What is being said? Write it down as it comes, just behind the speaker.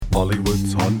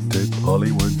Hollywood's haunted,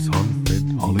 Hollywood's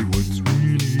haunted, Hollywood's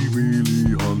really,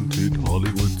 really haunted,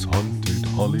 Hollywood's haunted,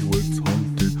 Hollywood's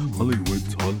haunted,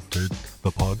 Hollywood's haunted,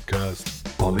 the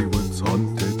podcast. Hollywood's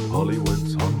haunted,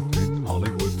 Hollywood's haunted,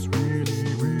 Hollywood's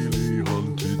really, really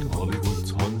haunted, Hollywood's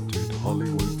haunted,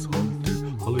 Hollywood's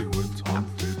haunted, Hollywood's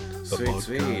haunted, the podcast.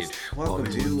 Sweet.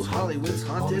 Welcome to Hollywood's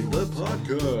Haunted, the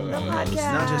podcast. It's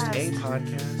not just a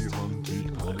podcast, the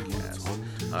podcast.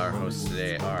 Our hosts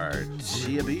today are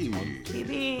Chia B.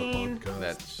 Bean.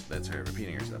 That's her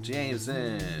repeating herself.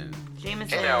 Jameson.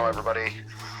 Jameson. Hey now, everybody.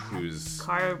 Who's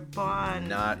Carbon.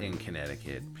 not in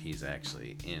Connecticut. He's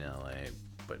actually in LA,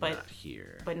 but not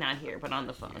here. But not here, but on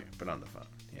the phone. Here, but on the phone,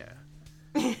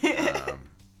 yeah.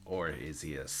 Or is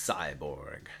he a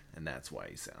cyborg? And that's why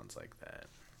he sounds like that.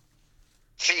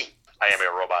 See, I am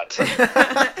a robot.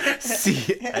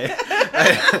 See,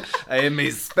 I am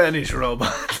a Spanish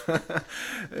robot. that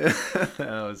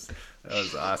was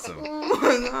awesome. Oh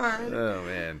my god. Oh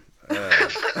man.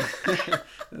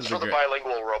 For the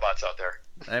bilingual robots out there.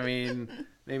 I mean,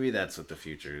 maybe that's what the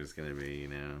future is going to be, you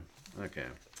know. Okay.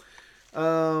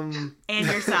 And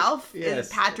yourself? Yes.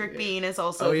 Patrick Bean is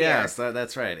also here. Yes,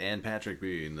 that's right. And Patrick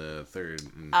Bean, the third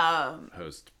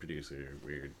host, producer,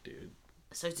 weird dude.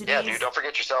 So Yeah, dude, don't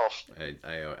forget yourself.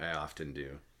 I often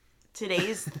do.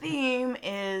 today's theme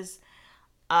is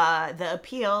the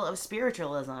appeal of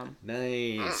spiritualism.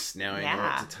 Nice. Now I know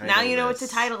Yeah. what to title Now you know what this.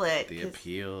 to title it. The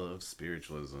appeal of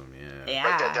spiritualism, yeah. Yeah.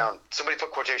 Write that down. Somebody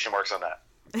put quotation marks on that.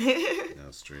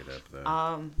 No, straight up,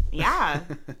 though. Yeah.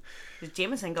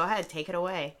 Jameson, go ahead. Take it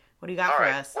away. What do you got All for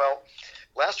right. us? Well,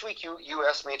 last week you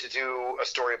asked me to do a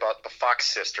story about the Fox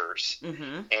sisters,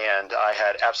 and I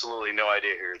had absolutely no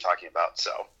idea who you're talking about.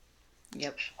 So,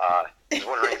 Yep. I was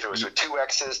wondering if it was with 2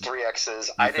 X's, 3 X's.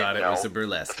 I didn't thought it know. was a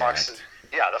burlesque The Fox, act.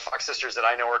 yeah, the Fox sisters that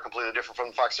I know are completely different from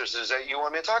the Fox sisters that you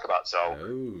want me to talk about. So,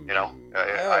 you know,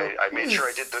 I made sure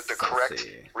I did the correct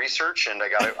Saucy. research, and I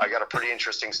got a pretty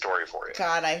interesting story for you.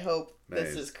 God, I hope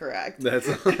this is correct. That's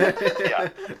Yeah.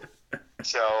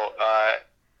 So,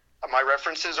 my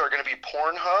references are going to be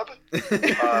Pornhub.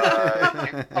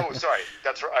 Sorry.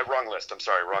 That's right. Wrong list. I'm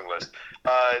sorry. Wrong list.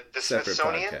 The separate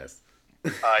Smithsonian, podcast.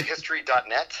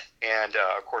 History.net, and,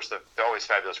 of course, the always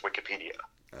fabulous Wikipedia.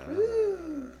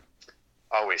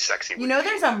 Always sexy Wikipedia. You know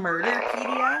there's a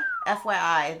Murderpedia?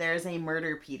 FYI, there's a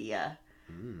Murderpedia.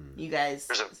 You guys...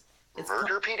 There's a it's called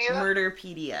Murderpedia?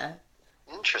 Murderpedia.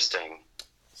 Interesting.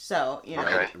 So, you know...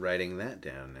 Okay. Writing that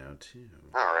down now, too.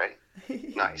 All right.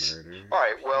 Nice. All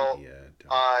right. Well,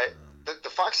 the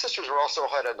Fox sisters were also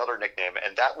had another nickname,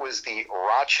 and that was the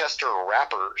Rochester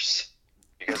Rappers.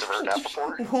 You guys ever heard that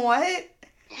before? What?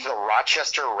 The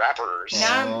Rochester Rappers.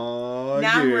 Now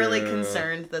I'm really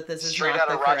concerned that this is Straight not out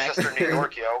the of correct... Rochester, New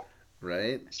York, yo.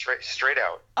 Right? Straight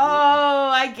out. Oh,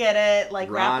 I get it. Like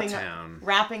Rawtown.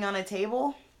 rapping on a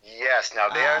table? Yes. Now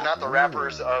they are not the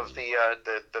rappers of the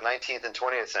 19th and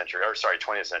 20th century, or sorry,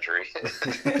 20th century.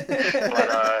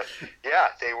 But yeah,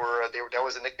 they were. That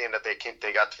was a nickname that they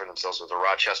got for themselves, with the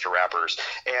Rochester Rappers.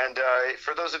 And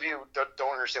for those of you that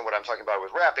don't understand what I'm talking about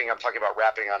with rapping, I'm talking about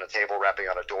rapping on a table, rapping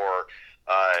on a door.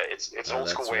 It's an old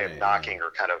school way of knocking or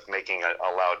kind of making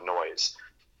a loud noise.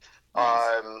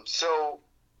 Nice. So.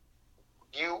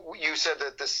 You said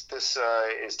that this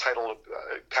is titled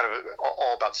kind of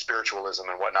all about spiritualism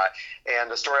and whatnot,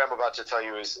 and the story I'm about to tell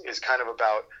you is kind of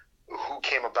about who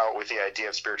came about with the idea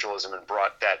of spiritualism and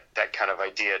brought that kind of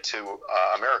idea to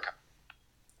America.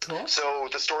 Cool. So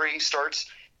the story starts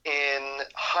in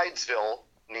Hydesville,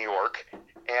 New York,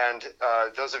 and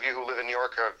those of you who live in New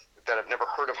York that have never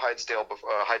heard of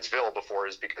Hydesville before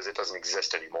is because it doesn't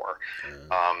exist anymore.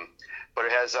 But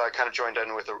it has kind of joined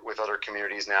in with other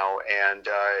communities now, and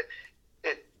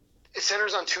it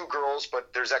centers on 2 girls,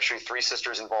 but there's actually 3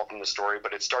 sisters involved in the story.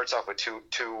 But it starts off with two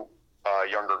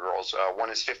younger girls. One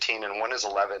is 15 and one is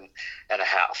 11 and a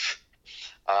half.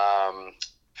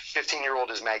 15-year-old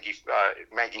is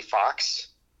Maggie Fox,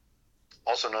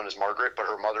 also known as Margaret, but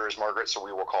her mother is Margaret, so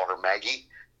we will call her Maggie.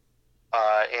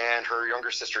 And her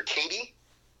younger sister, Katie.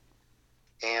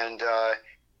 And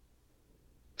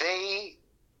they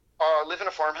live in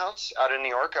a farmhouse out in New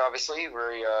York, obviously,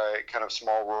 very kind of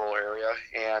small rural area.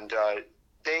 And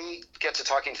they get to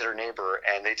talking to their neighbor,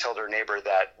 and they tell their neighbor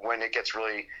that when it gets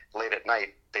really late at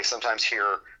night, they sometimes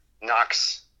hear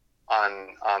knocks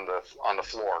on the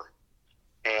floor.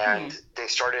 And they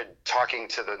started talking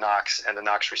to the knocks, and the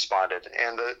knocks responded.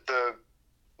 And the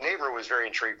neighbor was very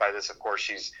intrigued by this. Of course,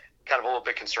 she's kind of a little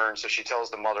bit concerned, so she tells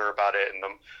the mother about it, and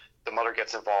the mother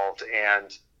gets involved.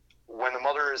 And when the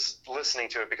mother is listening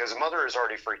to it, because the mother is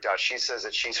already freaked out, she says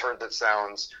that she's heard the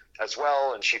sounds as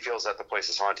well, and she feels that the place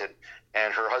is haunted,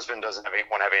 and her husband doesn't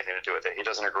want to have anything to do with it. He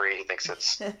doesn't agree. He thinks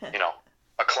it's,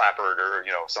 a clapboard or,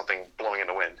 something blowing in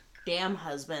the wind. Damn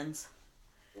husbands.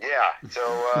 Yeah, so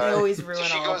they always ruin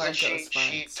she all goes of and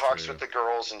she talks with the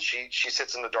girls, and she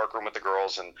sits in the dark room with the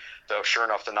girls, and sure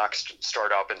enough, the knocks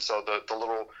start up, and so the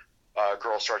little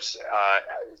girl starts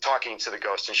talking to the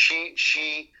ghost, and she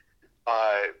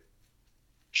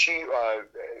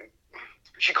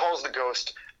calls the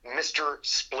ghost Mr.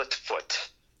 Splitfoot.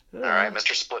 All right,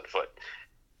 Mr. Splitfoot,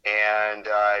 and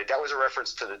that was a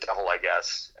reference to the devil, I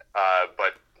guess,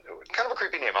 but kind of a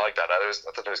creepy name. I like that. I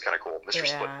thought that was kind of cool, Mr.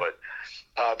 Splitfoot.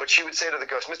 But she would say to the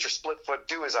ghost, "Mr. Splitfoot,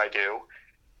 do as I do,"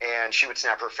 and she would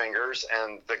snap her fingers,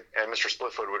 and Mr.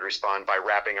 Splitfoot would respond by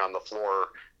rapping on the floor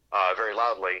very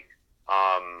loudly,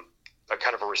 a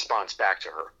kind of a response back to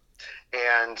her.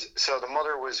 And so the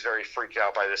mother was very freaked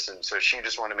out by this, and so she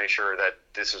just wanted to make sure that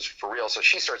this was for real. So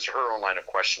she starts her own line of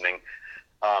questioning,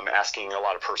 asking a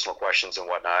lot of personal questions and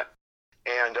whatnot.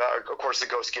 And of course, the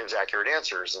ghost gives accurate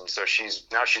answers, and so she's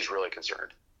really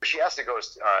concerned. She asked the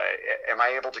ghost, "Am I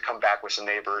able to come back with some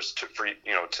neighbors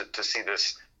to see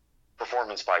this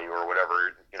performance by you or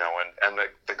whatever?" And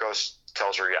the ghost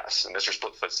tells her yes, and Mr.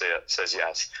 Splitfoot says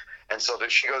yes. And so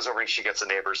she goes over and she gets the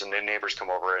neighbors, and the neighbors come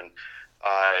over and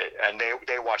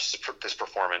they watch this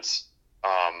performance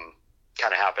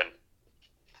kind of happen.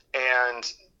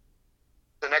 And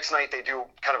the next night they do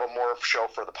kind of a more show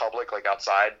for the public, like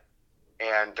outside,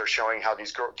 and they're showing how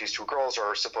these two girls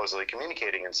are supposedly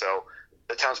communicating. And so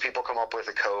the townspeople come up with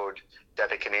a code that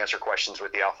they can answer questions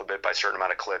with the alphabet by a certain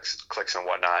amount of clicks and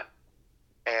whatnot.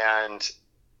 And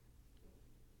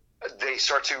they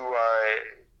start to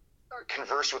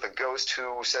converse with a ghost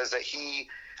who says that he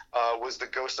was the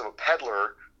ghost of a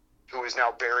peddler who is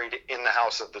now buried in the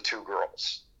house of the two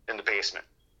girls in the basement.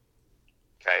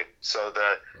 Okay, so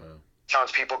the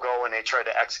townspeople go and they try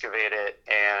to excavate it,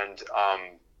 and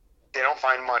they don't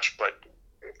find much, but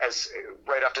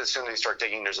right after as soon as they start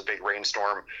digging, there's a big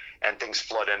rainstorm and things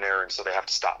flood in there, and so they have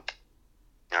to stop.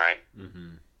 All right.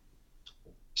 Mm-hmm.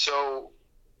 So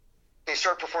they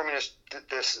start performing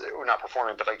this or not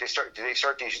performing, but like these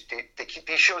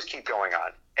shows keep going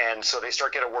on, and so they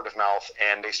start getting word of mouth,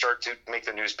 and they start to make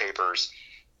the newspapers,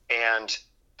 and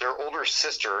their older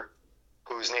sister,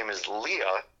 whose name is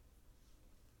Leah,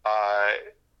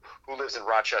 who lives in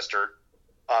Rochester,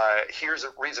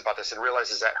 reads about this and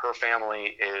realizes that her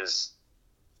family is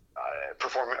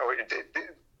performing or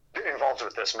involved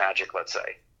with this magic, let's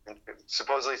say.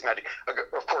 Supposedly it's magic.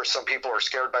 Of course, some people are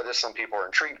scared by this, some people are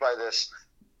intrigued by this.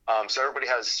 So everybody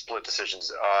has split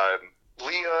decisions.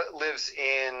 Leah lives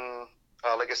in,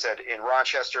 like I said, in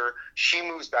Rochester. She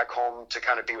moves back home to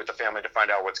kind of be with the family to find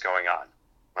out what's going on.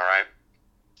 All right.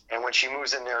 And when she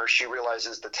moves in there, she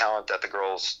realizes the talent that the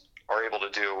girls are able to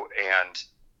do and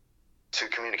to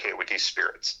communicate with these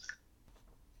spirits.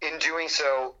 In doing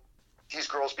so, these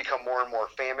girls become more and more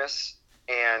famous,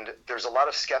 and there's a lot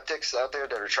of skeptics out there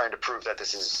that are trying to prove that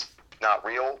this is not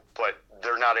real, but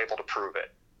they're not able to prove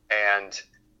it. And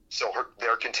so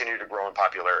they're continue to grow in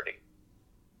popularity.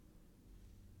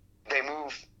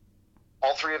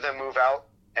 All three of them move out,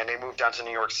 and they move down to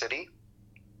New York City.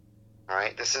 All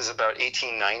right, this is about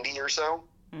 1890 or so.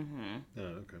 Mm-hmm. Oh,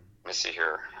 okay. Let me see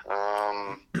here.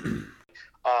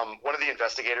 One of the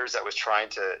investigators that was trying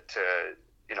to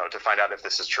find out if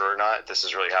this is true or not, if this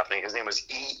is really happening, his name was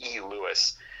E.E.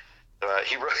 Lewis.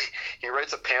 He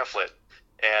writes a pamphlet,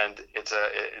 and it's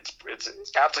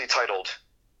aptly titled,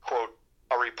 quote,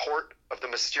 "A Report of the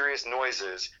Mysterious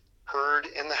Noises Heard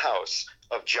in the House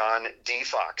of John D.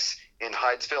 Fox in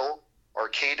Hydesville,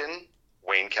 Arcaden,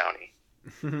 Wayne County."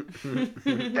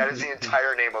 That is the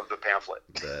entire name of the pamphlet.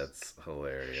 That's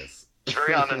hilarious. It's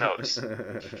very on the nose.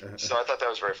 So I thought that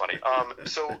was very funny.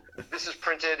 So this is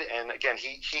printed, and again,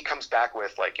 he comes back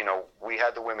with, like, we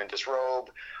had the women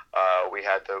disrobe, we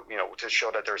had the, to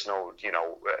show that there's no,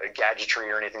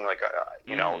 gadgetry or anything like,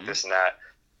 this and that.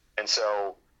 And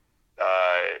so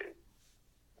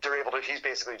he's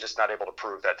basically just not able to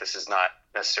prove that this is not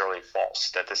necessarily false,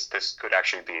 that this could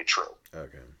actually be true.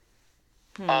 Okay.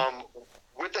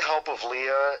 With the help of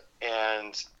Leah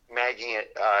and Maggie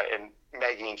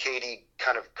and Katie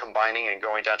kind of combining and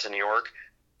going down to New York,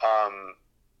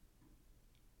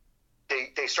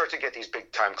 they start to get these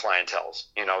big time clienteles.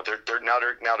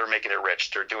 They're making it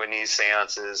rich. They're doing these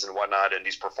seances and whatnot and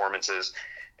these performances,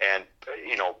 and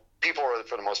people are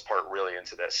for the most part really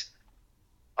into this.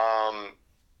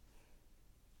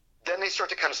 Then they start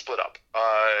to kind of split up.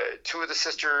 Two of the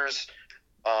sisters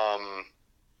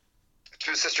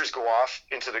two sisters go off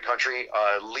into the country.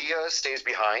 Leah stays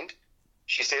behind.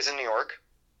 She stays in New York.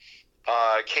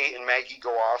 Kate and Maggie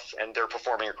go off, and they're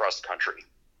performing across the country.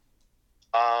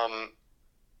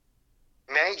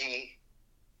 Maggie,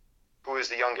 who is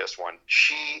the youngest one,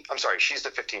 she's the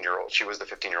 15-year-old. She was the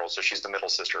 15-year-old, so she's the middle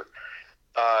sister.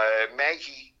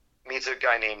 Maggie meets a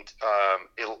guy named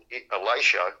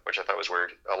Elisha, which I thought was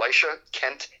weird. Elisha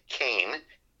Kent Kane.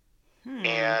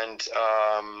 And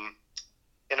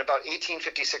in about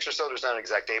 1856 or so, there's not an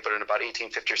exact date, but in about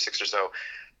 1856 or so,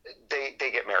 they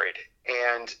get married.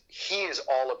 And he is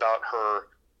all about her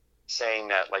saying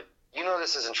that, like,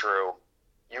 this isn't true.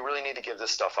 You really need to give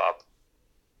this stuff up.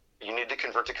 You need to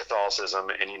convert to Catholicism,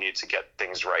 and you need to get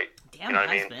things right. Damn,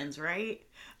 husbands, right?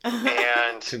 Convert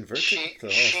And to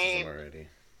Catholicism already.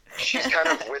 She's kind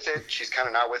of with it. She's kind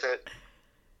of not with it.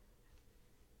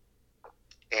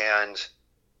 And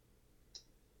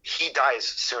he dies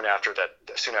soon after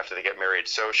they get married.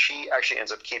 So she actually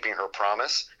ends up keeping her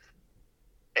promise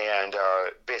and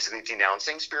basically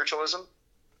denouncing spiritualism.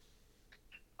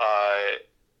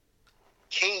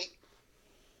 Kate,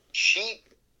 she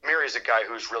marries a guy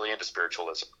who's really into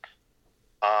spiritualism.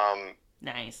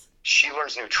 Nice. She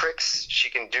learns new tricks. She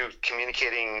can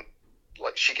communicate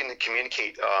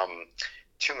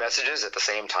two messages at the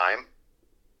same time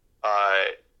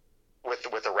with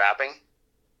the rapping.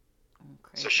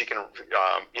 Okay. So she can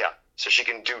so she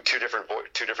can do two different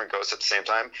ghosts at the same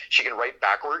time. She can write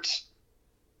backwards.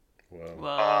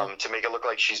 Whoa. To make it look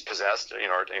like she's possessed.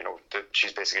 She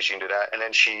can do that, and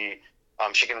then she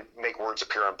can make words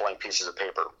appear on blank pieces of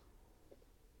paper.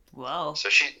 Whoa. So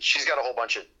she's got a whole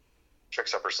bunch of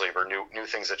tricks up her sleeve, or new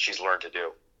things that she's learned to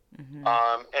do. Mm-hmm.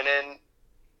 And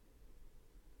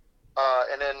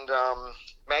then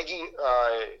Maggie,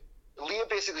 Leah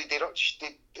basically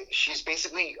she's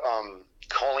basically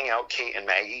calling out Kate and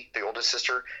Maggie, the oldest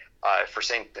sister, for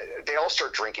saying they all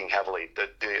start drinking heavily. The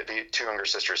two younger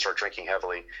sisters start drinking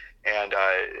heavily, and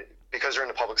because they're in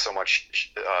the public so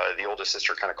much, the oldest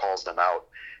sister kind of calls them out,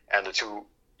 and the two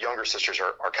younger sisters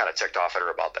are kind of ticked off at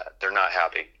her about that. They're not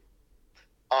happy.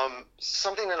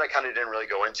 Something that I kind of didn't really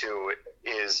go into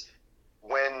is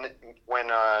when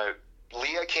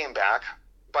Leah came back.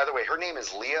 By the way, her name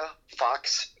is Leah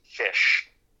Fox Fish,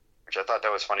 which I thought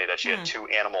that was funny that she had two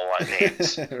animal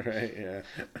names. Right, yeah.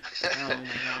 Oh my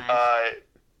gosh.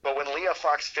 But when Leah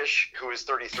Fox Fish, who is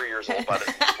 33 years old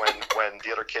when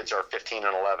the other kids are 15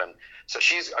 and 11, so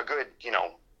she's a good,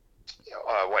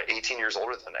 18 years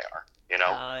older than they are,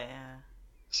 Oh, yeah.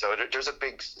 So there's a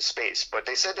big space, but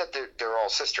they said that they're all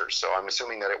sisters, so I'm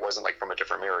assuming that it wasn't like from a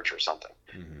different marriage or something.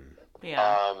 Mm-hmm.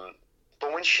 Yeah.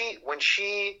 But when she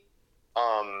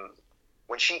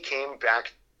came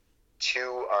back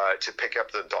to pick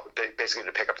up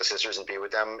the sisters and be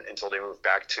with them until they moved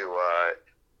back to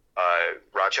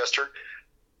Rochester,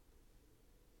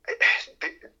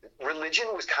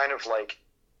 religion was kind of like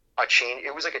a change.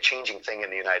 It was like a changing thing in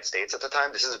the United States at the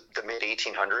time. This is the mid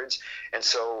 1800s, and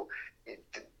so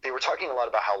they were talking a lot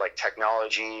about how like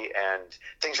technology and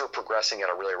things were progressing at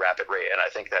a really rapid rate. And I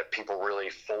think that people were really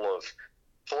full of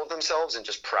themselves and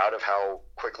just proud of how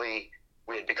quickly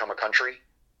we had become a country.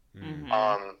 Mm-hmm.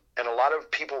 And a lot of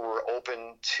people were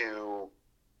open to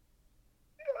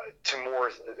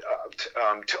more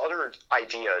to other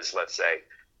ideas, let's say,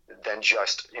 than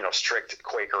just strict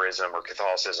Quakerism or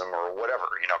Catholicism or whatever,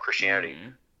 Christianity.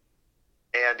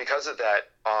 Mm-hmm. And because of that,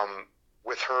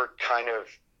 with her kind of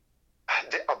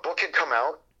a book had come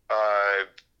out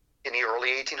in the early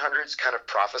 1800s, kind of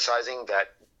prophesizing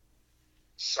that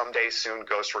someday soon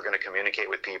ghosts were going to communicate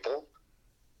with people.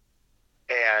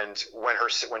 And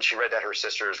when she read that her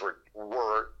sisters were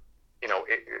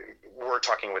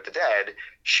talking with the dead,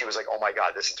 she was like, "Oh my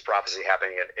God, this is prophecy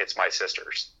happening. It's my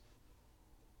sisters."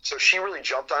 So she really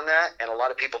jumped on that, and a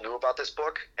lot of people knew about this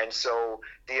book. And so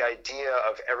the idea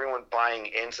of everyone buying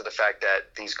into the fact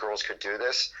that these girls could do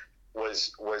this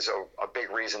was a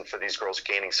big reason for these girls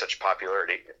gaining such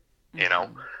popularity.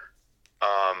 Mm-hmm.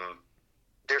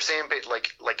 They're saying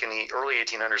like in the early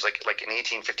 1800s, like in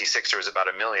 1856 there was about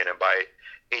 1 million, and by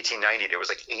 1890 there was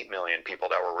like 8 million people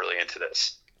that were really into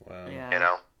this. Wow.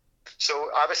 Yeah. So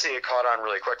obviously it caught on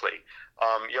really quickly.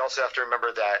 You also have to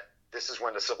remember that this is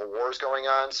when the Civil War is going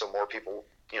on, so more people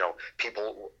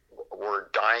were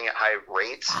dying at high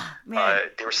rates.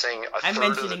 They were saying a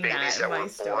third of the babies that were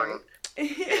born in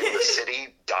the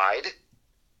city died.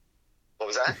 What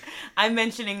was that? I'm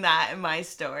mentioning that in my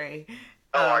story.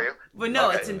 Oh, are you? But no,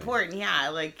 Okay. it's important. Yeah,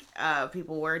 like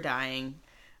people were dying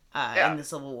in the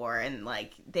Civil War, and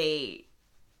like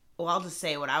I'll just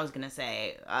say what I was gonna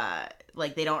say.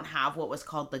 Like they don't have what was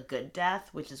called the good death,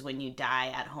 which is when you die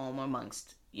at home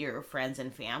amongst your friends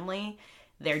and family,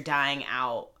 they're dying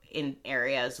out in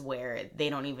areas where they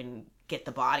don't even get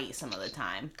the body some of the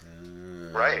time.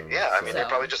 Right, yeah. I mean, they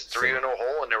probably just threw you in a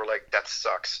hole and they were like, that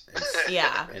sucks.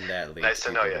 Yeah. And that leads nice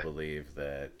people to believe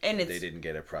that they didn't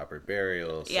get a proper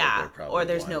burial. So yeah, they're probably or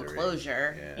there's wandering. no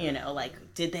closure. Yeah. You know, like,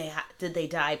 did they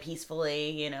die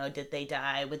peacefully? You know, did they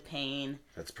die with pain?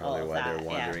 That's probably why they're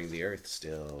wandering the earth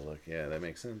still. Look, yeah, that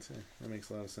makes sense. Yeah, that makes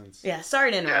a lot of sense. Yeah,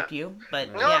 sorry to interrupt you,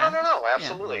 but no,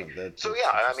 absolutely. Yeah. So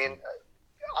yeah, I mean,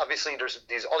 obviously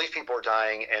there's all these people are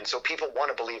dying, and so people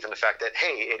want to believe in the fact that,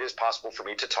 hey, it is possible for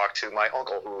me to talk to my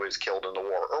uncle who was killed in the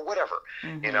war or whatever,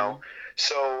 you know.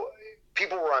 So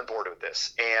people were on board with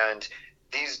this, and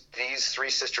these three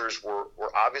sisters were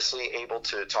obviously able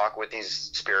to talk with these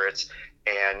spirits,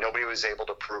 and nobody was able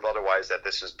to prove otherwise that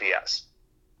this was BS.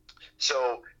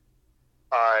 So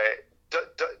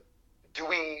do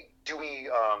we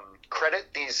credit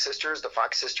these sisters, the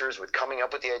Fox sisters, with coming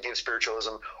up with the idea of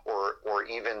spiritualism, or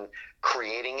even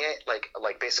creating it,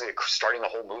 like basically starting a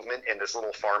whole movement in this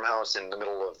little farmhouse in the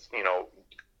middle of, you know,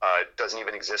 doesn't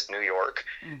even exist New York,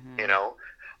 you know?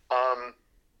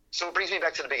 So it brings me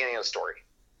back to the beginning of the story,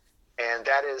 and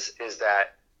that is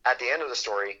that at the end of the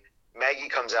story, Maggie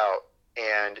comes out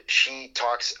and she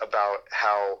talks about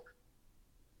how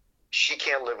she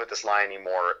can't live with this lie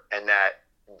anymore, and that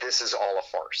this is all a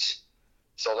farce.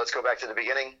 So let's go back to the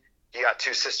beginning. You got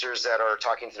two sisters that are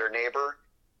talking to their neighbor,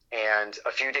 and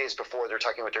a few days before they're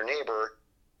talking with their neighbor,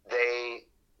 they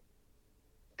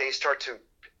start to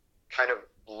kind of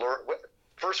learn.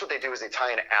 First, what they do is they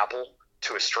tie an apple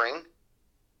to a string,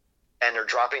 and they're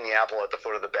dropping the apple at the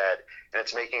foot of the bed, and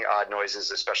it's making odd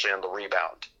noises, especially on the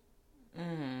rebound.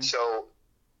 So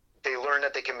they learn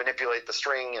that they can manipulate the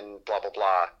string and blah, blah,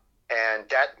 blah. And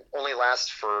that only lasts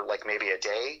for like maybe a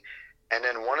day. And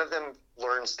then one of them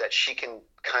learns that she can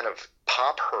kind of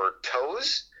pop her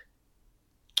toes,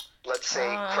 let's say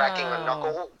cracking a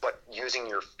knuckle, but using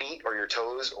your feet or your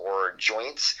toes or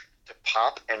joints to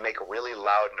pop and make really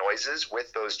loud noises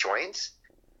with those joints.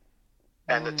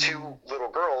 And the two little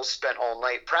girls spent all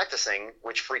night practicing,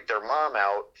 which freaked their mom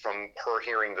out from her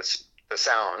hearing the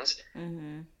sounds,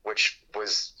 which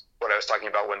was what I was talking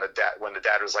about when the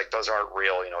dad was like, those aren't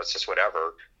real, you know, it's just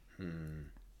whatever.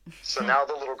 So now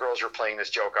the little girls are playing this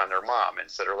joke on their mom, and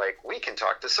so they're like, we can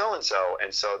talk to so-and-so.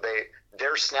 And so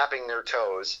they're snapping their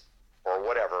toes or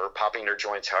whatever, popping their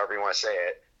joints, however you want to say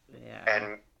it,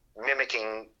 and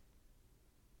mimicking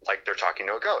like they're talking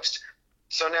to a ghost.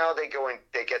 So now they go and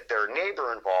they get their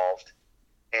neighbor involved,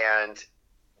 and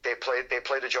they play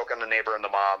the joke on the neighbor and the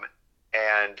mom.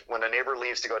 And when the neighbor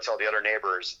leaves to go tell the other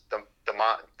neighbors, the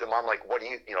mom like, what do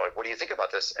you think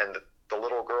about this? And the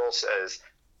little girl says,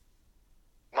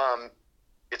 Mom,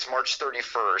 it's March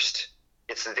 31st.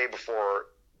 It's the day before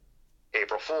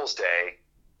April Fool's Day.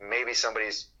 Maybe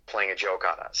somebody's playing a joke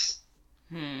on us.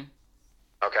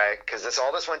 Okay? Because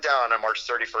all this went down on March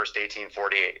 31st,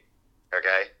 1848.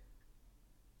 Okay?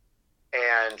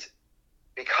 And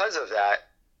because of that,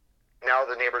 now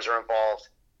the neighbors are involved,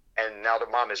 and now the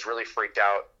mom is really freaked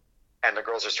out, and the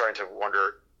girls are starting to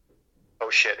wonder, oh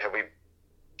shit, have we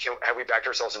backed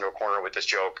ourselves into a corner with this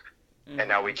joke, and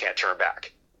now we can't turn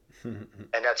back.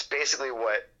 And that's basically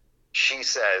what she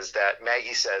says, that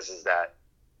Maggie says, is that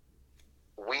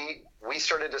we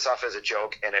started this off as a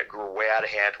joke, and it grew way out of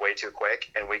hand way too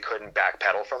quick, and we couldn't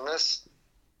backpedal from this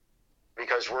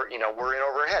because we're in over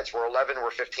our heads. We're 11, we're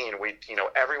 15.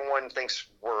 Everyone thinks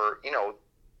we're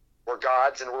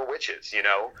gods and we're witches, you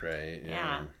know? Right.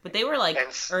 Yeah. But they were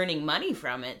earning money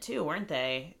from it too, weren't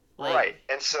they? Right.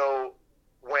 And so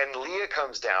when Leah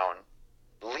comes down,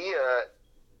 Leah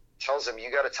tells them,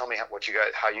 you got to tell me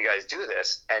how you guys do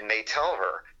this. And they tell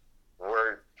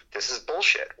her, this is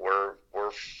bullshit. We're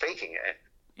faking it.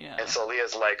 Yeah. And so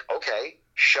Leah's like, okay,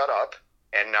 shut up.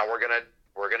 And now we're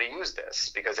going to use this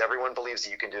because everyone believes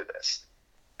that you can do this.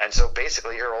 And so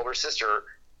basically her older sister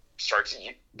starts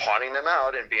pawning them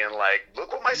out and being like,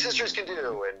 look what my sisters can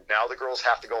do. And now the girls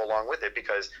have to go along with it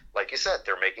because, like you said,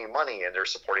 they're making money and they're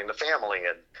supporting the family.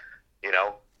 And,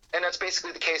 and that's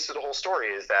basically the case of the whole story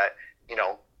is that,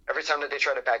 every time that they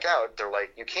try to back out, they're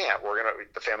like, you can't,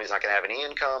 the family's not going to have any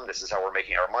income. This is how we're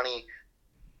making our money.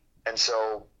 And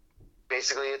so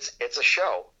basically it's a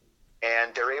show,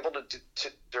 and they're able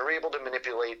to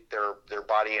manipulate their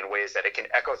body in ways that it can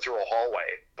echo through a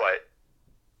hallway. But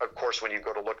of course, when you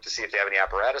go to look to see if they have any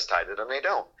apparatus tied to them, they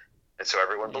don't. And so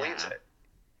everyone believes it.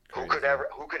 Who could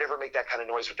ever make that kind of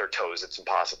noise with their toes? It's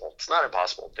impossible. It's not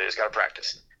impossible. They just got to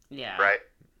practice. Yeah. Right.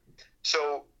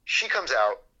 So she comes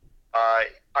out,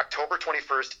 October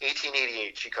 21st,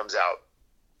 1888, she comes out,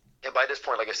 And by this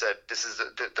point, like I said, this is the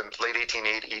late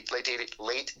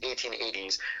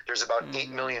 1880s. There's about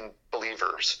 8 million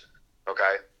believers.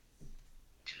 Okay,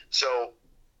 so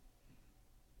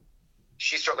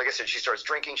she starts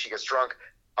drinking. She gets drunk.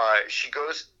 She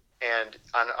goes, and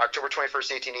on October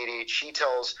 21st, 1888, she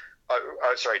tells,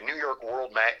 New York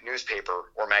World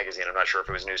newspaper or magazine, I'm not sure if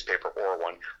it was newspaper or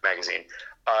one magazine,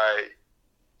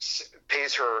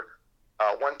 pays her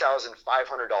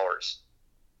 $1,500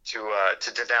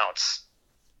 to denounce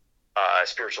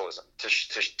spiritualism,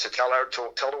 to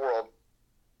tell the world,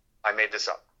 I made this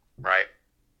up, right?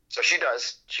 So she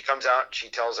does. She comes out. She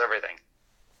tells everything.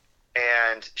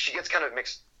 And she gets kind of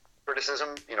mixed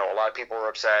criticism. You know, a lot of people are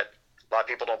upset. A lot of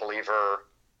people don't believe her.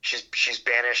 She's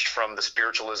banished from the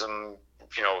spiritualism,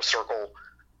 you know, circle.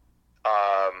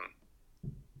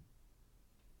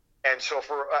 And so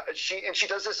she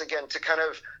does this again to kind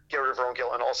of get rid of her own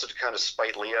guilt, and also to kind of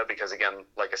spite Leah, because again,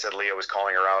 like I said, Leah was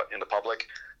calling her out in the public.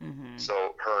 Mm-hmm.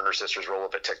 So her and her sisters were a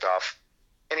little bit ticked off.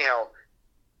 Anyhow,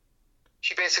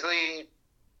 she basically,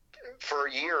 for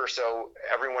a year or so,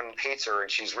 everyone hates her, and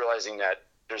she's realizing that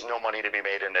there's no money to be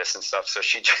made in this and stuff. So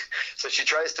she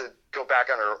tries to go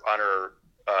back on her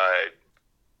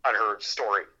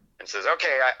story and says,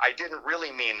 "Okay, I didn't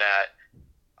really mean that.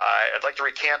 I'd like to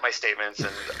recant my statements, and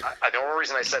the only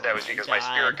reason I said that was because my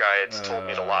spirit guides told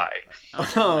me to lie."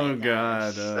 Oh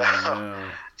God!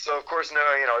 No. So of course, no,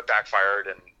 you know, it backfired,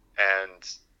 and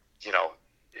you know,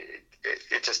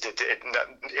 it just it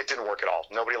didn't work at all.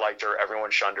 Nobody liked her. Everyone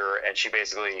shunned her, and she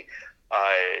basically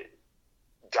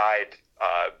died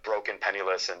broken,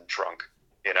 penniless, and drunk.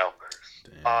 You know,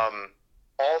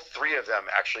 all three of them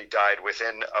actually died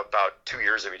within about 2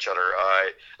 years of each other.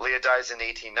 Leah dies in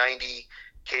 1890.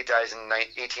 Kate dies in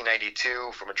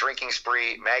 1892 from a drinking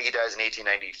spree. Maggie dies in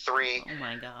 1893. Oh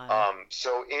my God.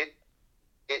 So it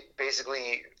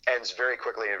basically ends very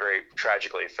quickly and very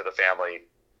tragically for the family,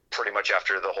 pretty much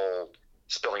after the whole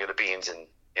spilling of the beans in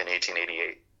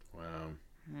 1888. Wow.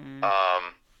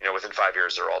 You know, within 5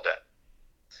 years, they're all dead.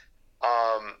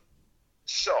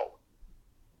 So,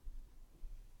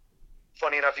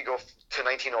 funny enough, you go to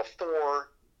 1904.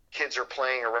 Kids are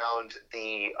playing around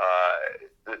the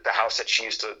house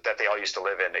that they all used to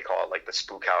live in. They call it like the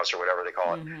spook house or whatever they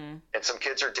call it. Mm-hmm. And some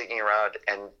kids are digging around,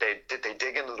 and they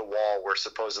dig into the wall where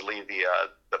supposedly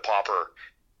the pauper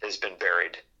has been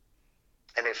buried,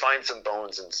 and they find some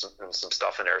bones and some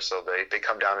stuff in there. So they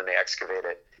come down and they excavate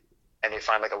it, and they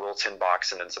find like a little tin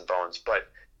box and then some bones. But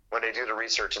when they do the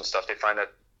research and stuff, they find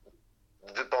that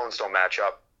the bones don't match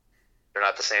up. They're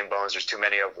not the same bones. There's too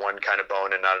many of one kind of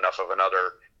bone and not enough of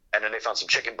another. And then they found some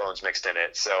chicken bones mixed in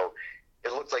it. So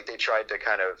it looked like they tried to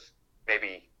kind of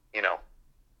maybe, you know,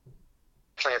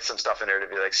 plant some stuff in there to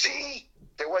be like, see,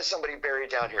 there was somebody buried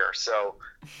down here. So,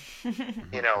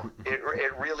 you know,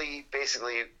 it really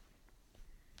basically,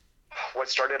 what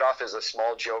started off as a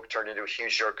small joke turned into a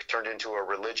huge joke, turned into a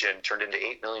religion, turned into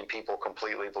 8 million people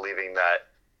completely believing that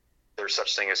there's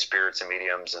such thing as spirits and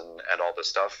mediums and all this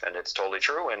stuff. And it's totally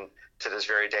true. And to this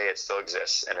very day, it still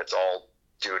exists. And it's all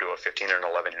due to a 15 and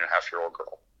 11-and-a-half-year-old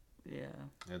girl. Yeah.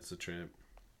 That's a trip.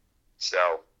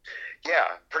 So, yeah,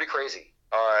 pretty crazy.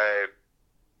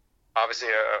 Obviously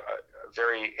a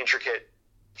very intricate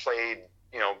played,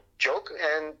 you know, joke,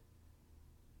 and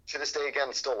to this day,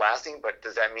 again, still lasting, but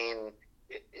does that mean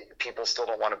people still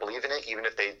don't want to believe in it, even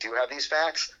if they do have these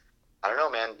facts? I don't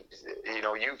know, man. You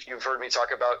know, you've heard me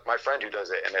talk about my friend who does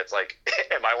it, and it's like,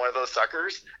 am I one of those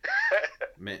suckers?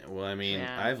 Man, well, I mean,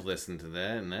 yeah. I've listened to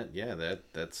that, and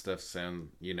that stuff sound,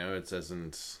 you know, it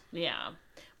doesn't. Yeah,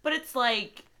 but it's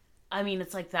like, I mean,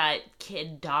 it's like that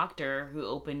kid doctor who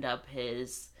opened up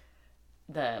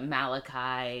the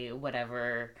Malachi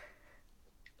whatever.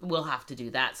 We'll have to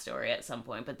do that story at some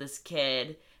point, but this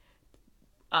kid.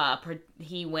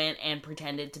 He went and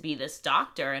pretended to be this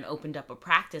doctor and opened up a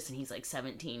practice, and he's like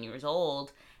 17 years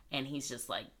old, and he's just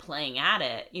like playing at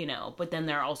it, you know, but then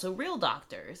there are also real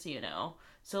doctors, you know,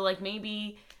 so like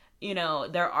maybe, you know,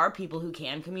 there are people who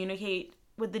can communicate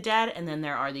with the dead, and then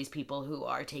there are these people who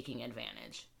are taking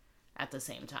advantage at the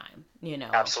same time, you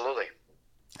know. Absolutely.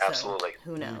 Absolutely.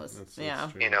 So, who knows? That's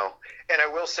true. You know, and I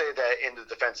will say that in the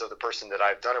defense of the person that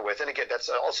I've done it with, and again, that's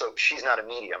also, she's not a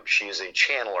medium, she's a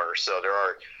channeler, so there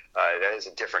are that is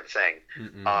a different thing.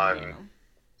 When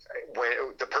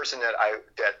the person that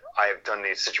I have done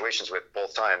these situations with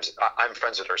both times, I'm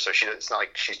friends with her, so it's not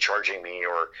like she's charging me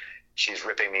or she's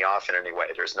ripping me off in any way.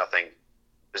 There's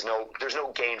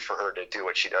no gain for her to do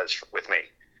what she does with me.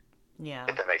 Yeah.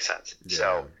 If that makes sense. Yeah.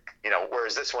 So, you know,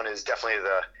 whereas this one is definitely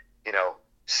the, you know,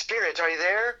 Spirit, are you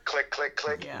there? Click, click,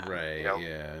 click. Yeah. Right. You know,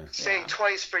 Yeah. Say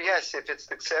twice for yes if it's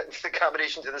the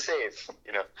combination to the save.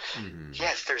 You know,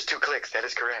 yes, there's 2 clicks. That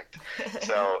is correct.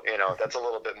 So that's a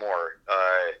little bit more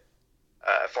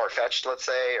far-fetched, let's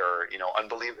say, or a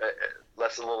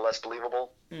little less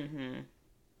believable. Mm-hmm.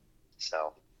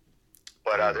 So,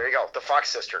 but there you go, the Fox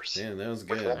sisters. Yeah, that was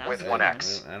good. With one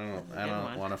X. I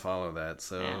don't want to follow that.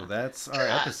 So Yeah. that's our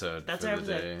episode. That's for our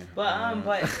the episode. day.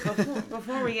 But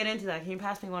before we get into that, can you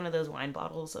pass me one of those wine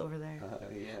bottles over there?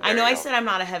 Yeah. I know you I go. said I'm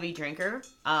not a heavy drinker,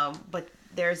 but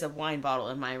there's a wine bottle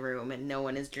in my room and no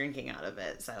one is drinking out of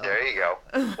it. So There you go.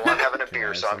 Well, I'm having a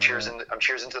beer, so I'm some of cheersing. I'm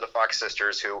cheersing to the Fox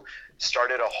sisters who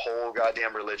started a whole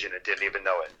goddamn religion and didn't even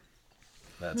know it.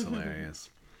 That's hilarious.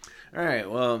 All right,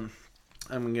 well,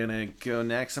 I'm gonna go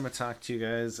next. I'm gonna talk to you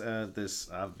guys.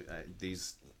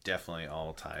 These definitely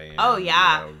all tie in. Oh,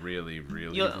 yeah. Really,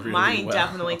 really, You'll, really mine well.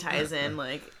 definitely ties in.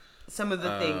 Like some of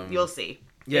the things you'll see.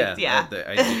 Yeah, Yeah.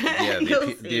 You'll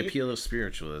The see. appeal of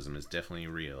spiritualism is definitely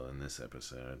real in this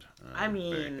episode. I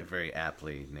mean- very, very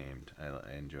aptly named.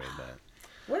 I enjoyed that.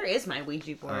 Where is my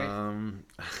Ouija board?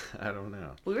 I don't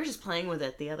know. We were just playing with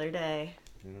it the other day.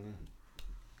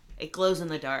 It glows in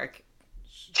the dark.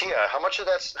 Tia, how much of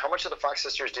the Fox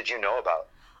sisters did you know about?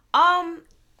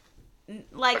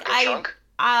 Like A good chunk?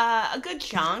 a good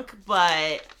chunk,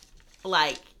 but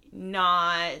like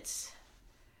not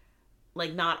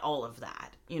all of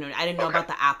that. I didn't know Okay. about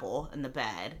the apple and the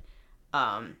bed.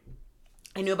 I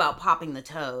knew about popping the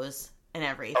toes and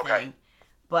everything, Okay.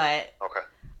 but Okay.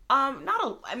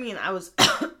 I was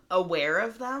aware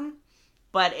of them,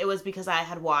 but it was because I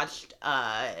had watched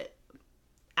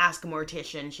Ask a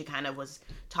Mortician. She kind of was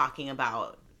talking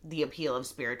about the appeal of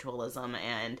spiritualism,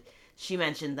 and she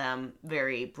mentioned them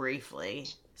very briefly.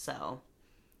 So,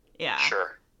 yeah.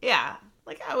 Sure. Yeah.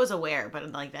 Like, I was aware,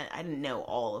 but like that, I didn't know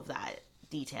all of that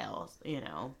details, of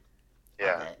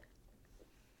Yeah. it.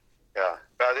 Yeah.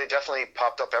 They definitely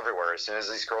popped up everywhere as soon as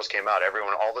these girls came out.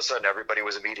 All of a sudden, everybody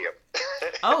was a medium.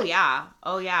 Oh, yeah.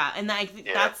 And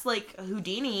Yeah. that's like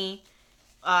Houdini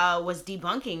was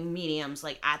debunking mediums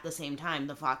like at the same time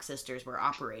the Fox sisters were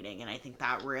operating, and I think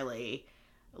that really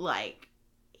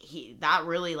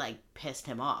pissed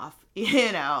him off,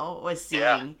 was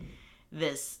seeing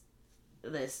this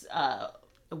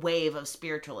wave of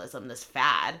spiritualism, this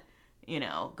fad,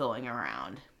 going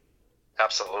around.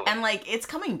 Absolutely. And like it's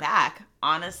coming back,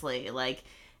 honestly. Like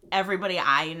everybody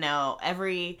I know,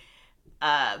 every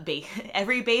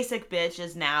basic bitch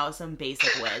is now some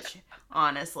basic witch.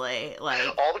 Honestly, like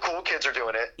all the cool kids are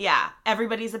doing it. yeah,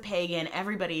 everybody's a pagan.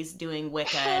 Everybody's doing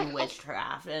Wicca and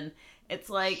witchcraft, and it's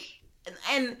like,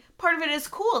 and part of it is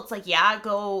cool. It's like, yeah,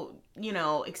 go,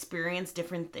 experience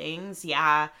different things.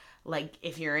 Yeah, like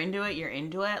if you're into it, you're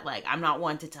into it. Like I'm not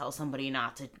one to tell somebody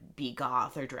not to be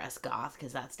goth or dress goth,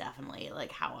 because that's definitely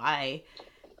like how I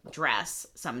dress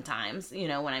sometimes.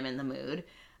 When I'm in the mood.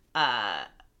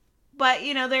 But,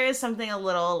 there is something a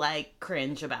little, like,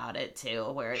 cringe about it, too,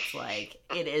 where it's, like,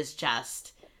 it is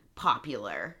just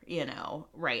popular,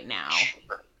 right now.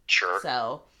 Sure.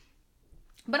 So,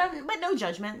 but no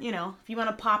judgment, if you want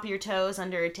to pop your toes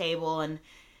under a table and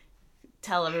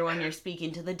tell everyone you're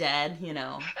speaking to the dead,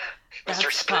 that's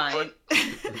Mr. fine.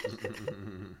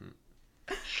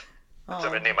 I'm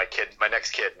going to name my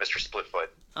next kid, Mr. Splitfoot.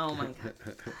 Oh, my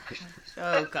God.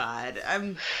 Oh, God.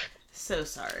 I'm so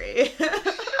sorry.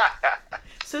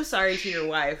 So sorry to your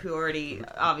wife, who already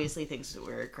obviously thinks that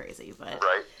we're crazy, but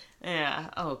Right. yeah.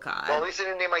 Oh God. Well, at least I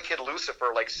didn't name my kid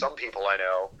Lucifer like some people I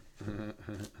know.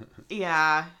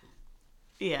 Yeah.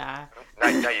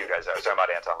 Not you guys. I was talking about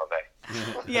Anton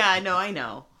LaVey. Yeah, I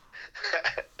know.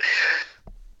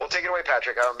 Well, take it away,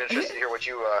 Patrick. I'm interested to hear what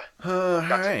you All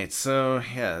right, so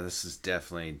yeah, this is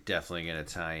definitely going to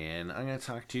tie in. I'm going to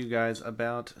talk to you guys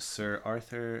about Sir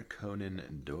Arthur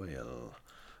Conan Doyle.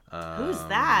 Who's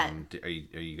that? Are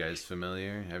you guys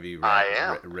familiar? Have you I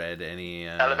am. read any?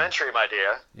 Elementary, my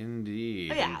dear.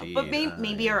 Indeed. Oh, yeah, indeed. but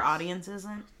maybe our yes. audience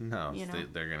isn't. No, you know.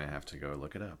 they're going to have to go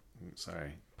look it up.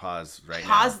 Sorry. Pause right now.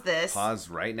 Pause this. Pause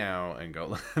right now and go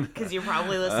look. Because you're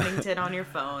probably listening to it on your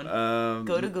phone.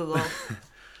 Go to Google.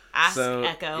 Ask So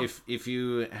Echo. if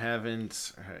you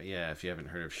haven't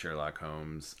heard of Sherlock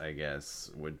Holmes, I guess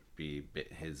would be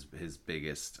his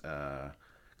biggest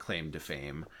claim to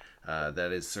fame.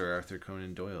 That is Sir Arthur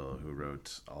Conan Doyle, who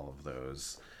wrote all of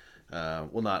those.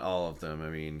 Well, not all of them. I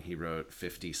mean, he wrote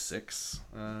 56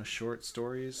 short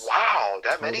stories. Wow,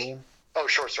 that total. many? Oh,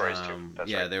 short stories too.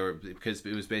 That's yeah, right. they were, because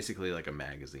it was basically like a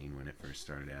magazine when it first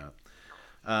started out.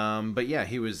 But yeah,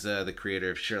 he was the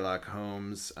creator of Sherlock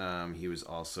Holmes. He was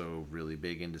also really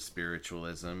big into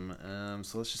spiritualism.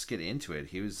 So let's just get into it.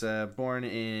 He was born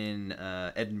in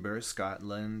Edinburgh,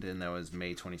 Scotland, and that was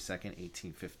May 22nd,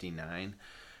 1859.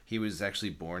 He was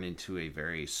actually born into a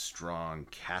very strong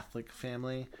Catholic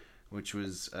family, which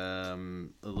was a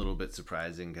little bit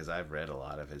surprising because I've read a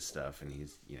lot of his stuff, and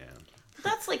he's,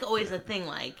 That's like always a thing,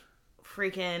 like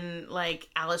freaking like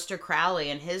Aleister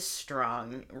Crowley and his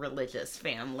strong religious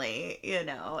family,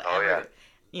 yeah.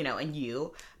 And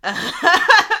you.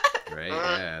 Right?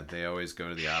 Yeah, they always go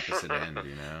to the opposite end,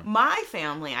 My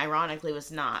family, ironically,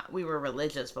 was not. We were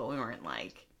religious, but we weren't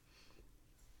like,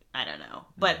 I don't know.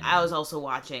 But I was also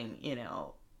watching,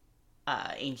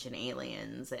 Ancient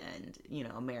Aliens and,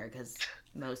 America's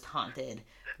Most Haunted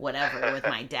whatever with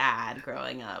my dad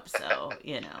growing up. So,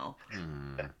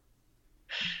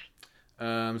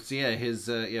 So yeah, his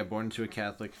born into a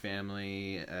Catholic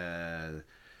family.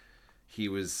 He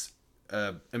was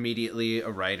immediately a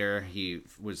writer. He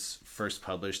was first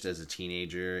published as a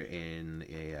teenager in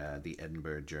the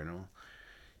Edinburgh Journal.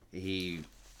 He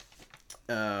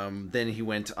then he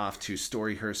went off to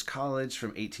Storyhurst College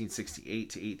from 1868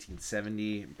 to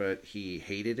 1870, but he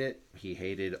hated it. He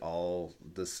hated all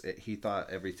this. He thought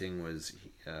everything was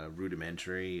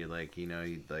rudimentary. It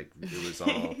was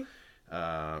all.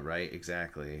 Right,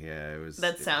 exactly. Yeah, it was.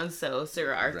 That sounds so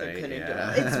Sir Arthur Conan Doyle.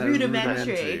 Yeah. It's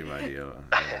rudimentary.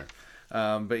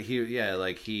 But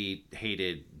he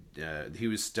hated. He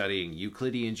was studying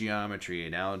Euclidean geometry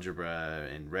and algebra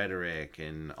and rhetoric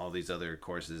and all these other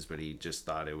courses, but he just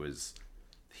thought it was.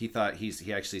 He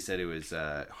actually said it was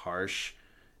harsh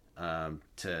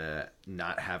to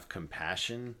not have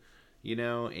compassion.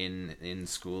 In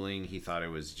schooling, he thought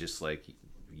it was just like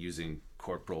using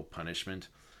corporal punishment.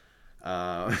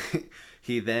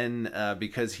 He then,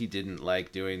 because he didn't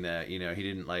like doing that, he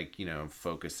didn't like,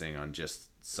 focusing on just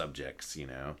subjects,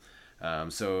 So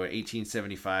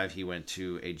 1875, he went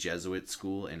to a Jesuit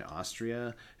school in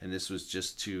Austria, and this was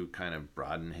just to kind of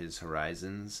broaden his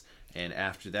horizons. And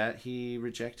after that, he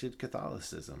rejected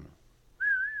Catholicism.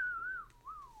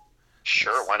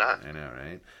 Sure, why not? I know,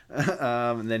 right?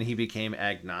 And then he became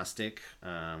agnostic.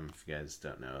 If you guys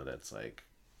don't know, that's like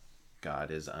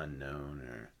God is unknown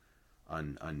or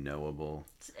unknowable.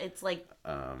 It's like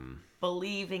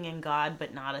believing in God,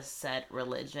 but not a set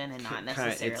religion, and not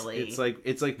necessarily.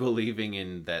 It's like believing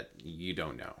in that you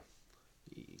don't know,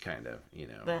 kind of,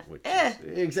 Which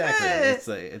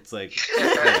exactly. It's like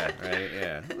yeah,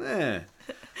 right,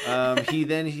 yeah.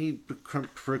 He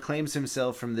proclaims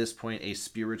himself from this point a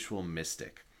spiritual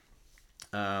mystic.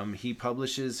 He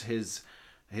publishes his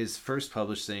first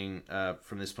publishing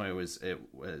from this point was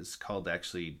called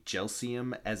actually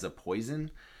Gelsium as a Poison.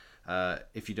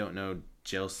 If you don't know,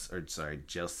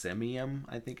 Gelsemium,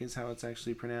 I think is how it's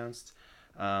actually pronounced.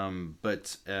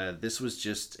 But this was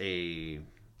just a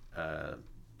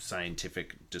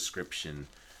scientific description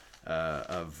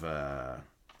of a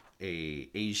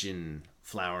Asian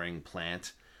flowering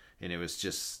plant, and it was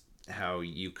just how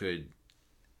you could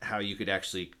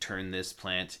actually turn this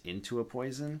plant into a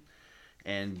poison.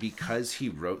 And because he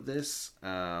wrote this,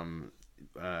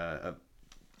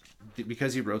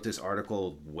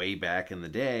 article way back in the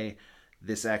day,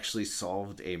 this actually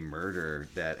solved a murder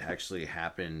that actually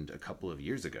happened a couple of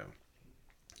years ago.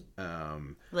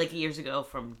 Like years ago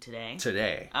from today?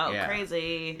 Today. Oh, yeah.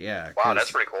 Crazy. Yeah. Wow,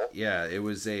 that's pretty cool. Yeah, it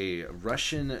was a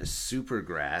Russian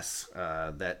supergrass.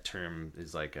 That term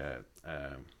is like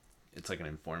it's like an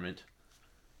informant,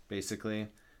 basically.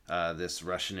 This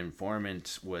Russian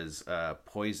informant was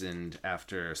poisoned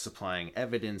after supplying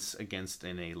evidence against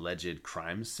an alleged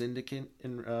crime syndicate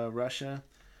in Russia.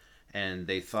 And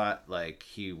they thought like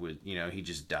he would, he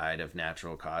just died of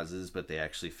natural causes, but they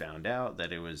actually found out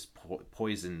that it was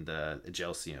poison, the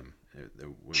gelsium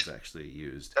that was actually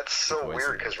used. That's so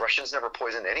weird because Russians never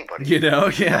poisoned anybody.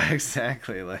 Yeah,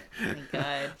 exactly. Like, oh my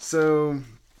God. So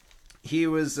he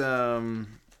was at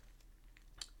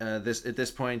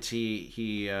this point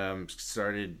he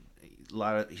started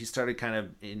kind of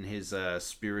in his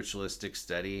spiritualistic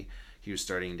study. He was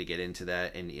starting to get into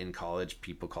that, and in college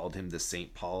people called him the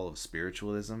St. Paul of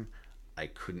spiritualism. I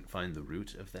couldn't find the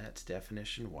root of that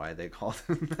definition, why they called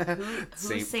him that.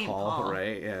 Who's St. Paul?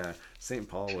 Right? Yeah, St.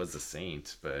 Paul was a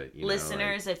saint, but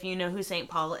listeners, if you know who St.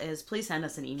 Paul is, please send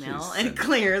us an email and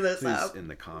clear this up in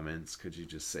the comments. Could you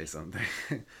just say something?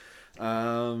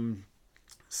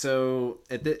 So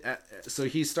so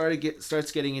he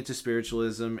starts getting into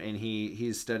spiritualism, and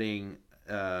he's studying.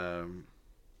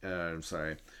 I'm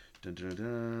sorry.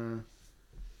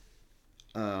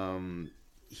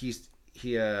 He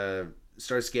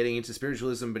starts getting into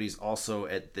spiritualism, but he's also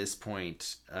at this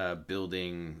point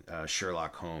building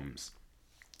Sherlock Holmes,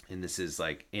 and this is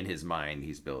like in his mind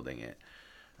he's building it.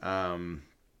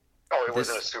 It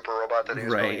wasn't a super robot that he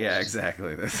was right? building? Yeah,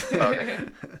 exactly. This. Okay.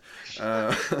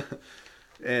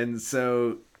 And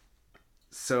so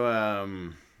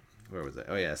where was it?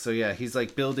 Oh yeah, so yeah, he's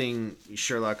like building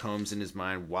Sherlock Holmes in his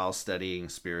mind while studying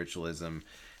spiritualism.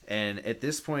 And at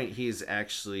this point, he's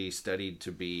actually studied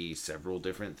to be several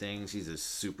different things. He's a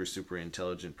super, super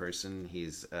intelligent person.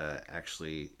 He's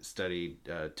actually studied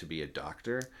to be a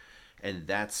doctor. And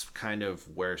that's kind of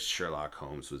where Sherlock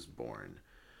Holmes was born.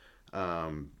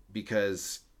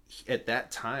 Because at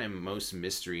that time, most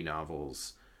mystery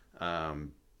novels,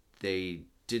 they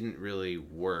didn't really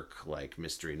work like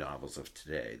mystery novels of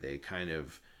today. They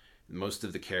most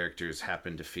of the characters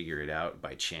happened to figure it out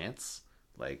by chance.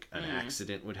 Like an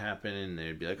accident would happen and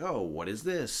they'd be like, oh, what is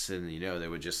this? And, they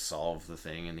would just solve the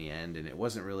thing in the end. And it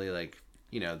wasn't really like,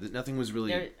 nothing was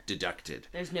really deducted.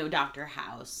 There's no Dr.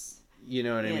 House. You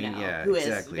know what I mean? Yeah, who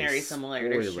exactly. Is very similar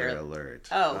to Spoiler Sherlock. alert.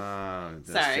 Oh,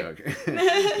 sorry.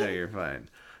 No, you're fine.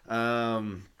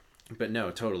 But no,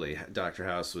 totally. Dr.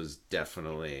 House was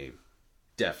definitely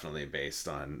based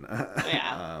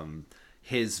on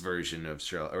his version of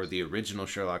Sherlock, or the original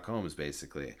Sherlock Holmes,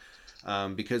 basically.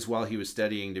 Because while he was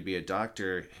studying to be a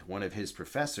doctor, one of his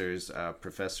professors,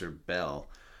 Professor Bell,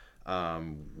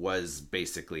 was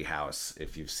basically House,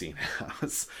 if you've seen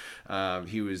House.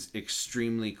 He was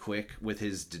extremely quick with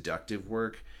his deductive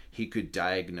work. He could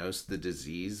diagnose the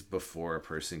disease before a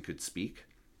person could speak,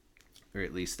 or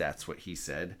at least that's what he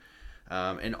said.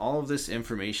 And all of this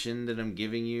information that I'm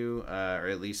giving you, or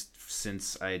at least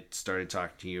since I started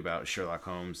talking to you about Sherlock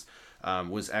Holmes,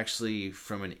 was actually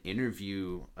from an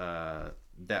interview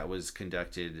that was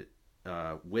conducted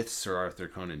with Sir Arthur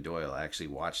Conan Doyle. I actually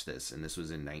watched this, and this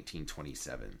was in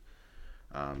 1927.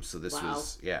 So this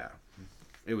was,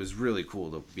 it was really cool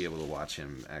to be able to watch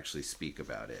him actually speak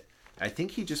about it. I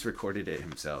think he just recorded it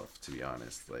himself, to be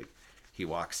honest. Like, he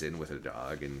walks in with a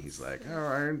dog, and he's like,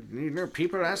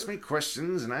 people ask me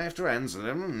questions, and I have to answer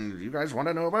them, and you guys want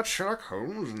to know about Sherlock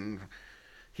Holmes? And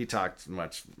he talked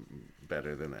much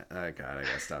better than that. Oh, God, I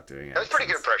gotta stop doing it. That was a pretty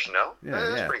good impression, no? Yeah,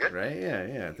 that was pretty good. Right?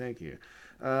 Yeah, thank you.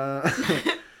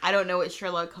 I don't know what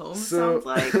Sherlock Holmes sounds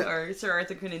like, or Sir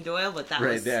Arthur Conan Doyle, but that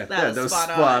was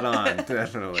spot on.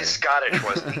 Definitely. He's Scottish,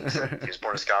 wasn't he? He was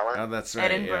born in Scotland. Oh, that's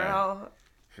right. Edinburgh.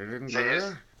 Yeah.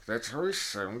 Edinburgh. That's how he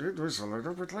sounded. Was a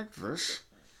little bit like this.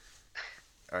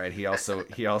 All right. He also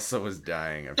was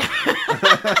dying. I'm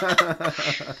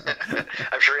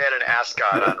sure he had an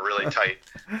ascot on really tight.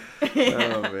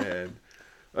 Oh man.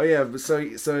 Oh yeah, so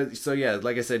yeah,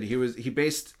 like I said, he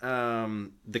based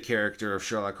the character of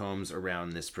Sherlock Holmes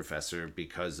around this professor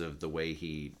because of the way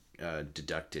he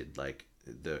deducted, like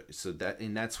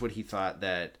that's what he thought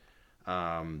that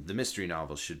the mystery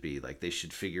novels should be like. They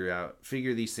should figure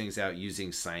these things out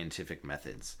using scientific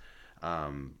methods,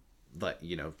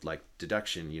 like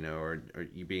deduction, or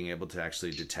you being able to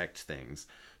actually detect things.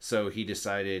 So he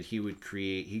decided he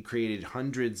created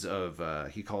hundreds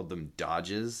of he called them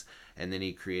dodges. And then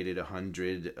he created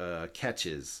 100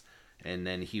 catches, and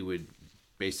then he would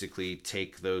basically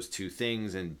take those two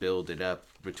things and build it up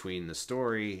between the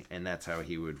story, and that's how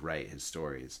he would write his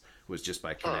stories, was just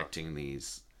by connecting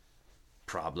these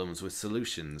problems with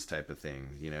solutions type of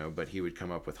thing, but he would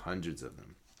come up with hundreds of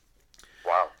them.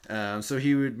 Wow. So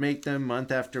he would make them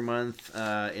month after month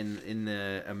in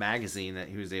a magazine that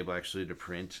he was able to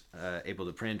print,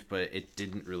 but it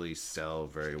didn't really sell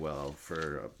very well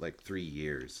for like 3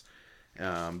 years.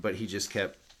 But he just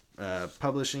kept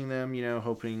publishing them,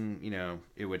 hoping,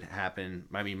 it would happen.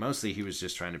 I mean, mostly he was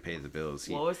just trying to pay the bills.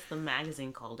 What was the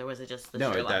magazine called, or was it just the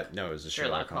No, Sherlock? it was the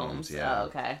Sherlock Holmes. Yeah. Oh,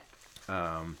 okay.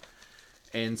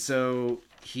 And so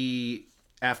he,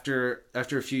 after a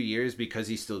few years, because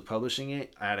he's still publishing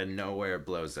it, out of nowhere it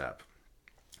blows up.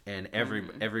 And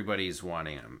everybody's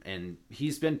wanting him. And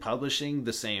he's been publishing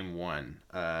the same one.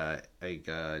 I think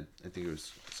it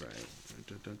was,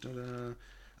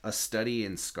 A Study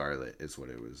in Scarlet is what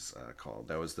it was called.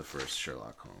 That was the first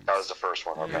Sherlock Holmes. That was the first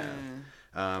one, okay.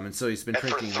 Yeah. And so he's been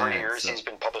printing for 3 years, he's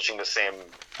been publishing the same.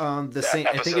 Same. Episode.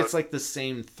 I think it's like the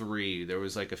same 3. There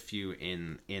was like a few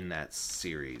in that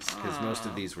series, because most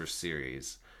of these were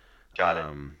series. Got it.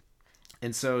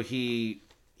 And so he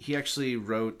actually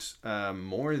wrote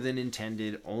more than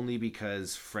intended, only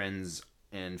because friends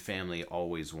and family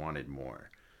always wanted more.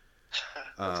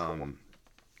 That's cool.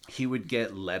 He would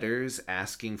get letters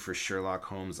asking for Sherlock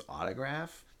Holmes'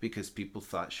 autograph, because people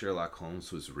thought Sherlock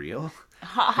Holmes was real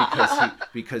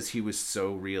because he was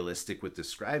so realistic with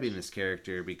describing this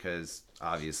character, because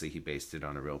obviously he based it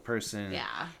on a real person.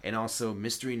 Yeah. And also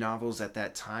mystery novels at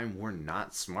that time were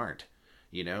not smart.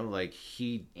 You know, like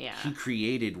he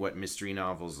created what mystery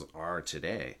novels are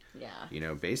today. Yeah. You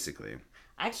know, basically.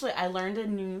 Actually, I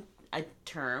learned a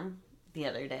term the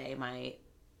other day. My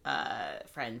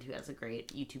friend who has a great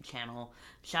YouTube channel,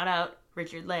 shout out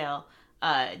Richard Lale,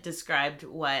 described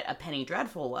what a penny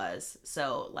dreadful was.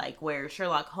 So, like, where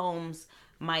Sherlock Holmes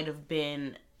might have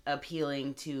been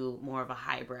appealing to more of a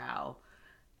highbrow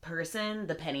person,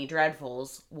 the penny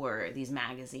dreadfuls were these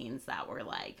magazines that were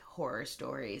like horror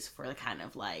stories for the kind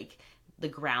of like the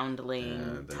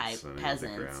groundling type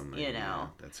peasants, you know. Yeah,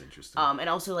 that's interesting. And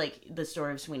also like the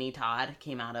story of Sweeney Todd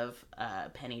came out of a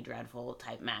penny dreadful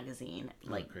type magazine,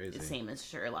 like the same as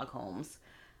Sherlock Holmes.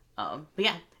 But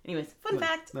yeah, anyways, fun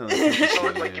fact. So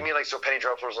like you mean like so penny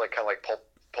dreadfuls like kind of like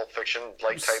pulp fiction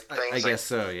like type things? I guess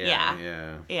so.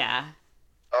 Yeah.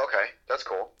 Okay, that's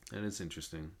cool. That is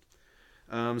interesting.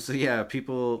 So yeah,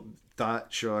 people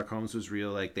thought Sherlock Holmes was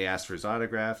real. Like, they asked for his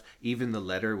autograph. Even the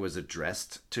letter was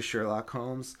addressed to Sherlock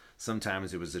Holmes.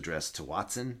 Sometimes it was addressed to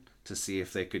Watson to see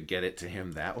if they could get it to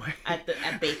him that way.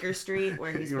 At Baker Street,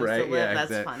 where he's supposed to live.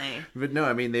 That's funny. But no,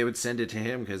 I mean, they would send it to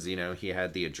him because, you know, he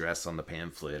had the address on the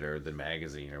pamphlet or the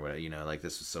magazine or whatever. You know, like,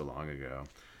 this was so long ago.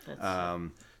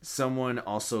 Someone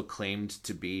also claimed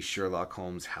to be Sherlock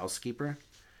Holmes' housekeeper,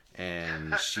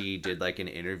 and she did like an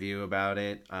interview about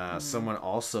it. Someone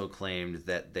also claimed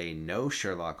that they know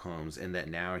Sherlock Holmes and that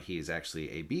now he's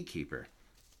actually a beekeeper.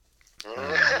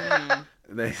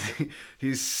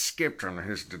 He's skipped on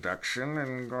his deduction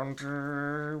and gone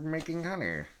to making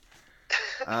honey.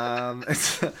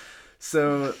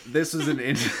 So this was an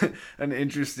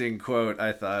interesting quote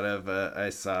I thought of. I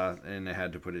saw and I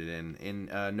had to put it in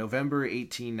November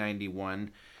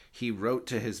 1891. He wrote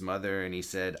to his mother and he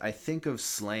said, "I think of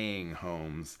slaying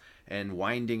Holmes and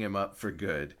winding him up for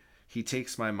good. He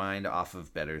takes my mind off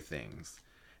of better things."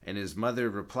 And his mother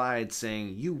replied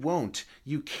saying, "You won't,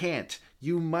 you can't,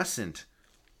 you mustn't."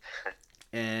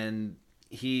 And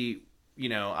he, you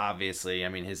know, obviously, I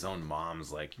mean, his own mom's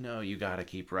like, "No, you gotta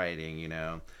keep writing," you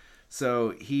know. So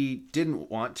he didn't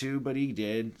want to, but he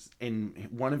did. And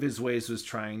one of his ways was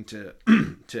trying to,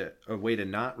 a way to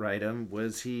not write him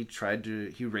was he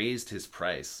raised his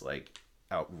price like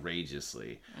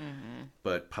outrageously,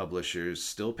 but publishers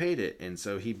still paid it. And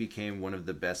so he became one of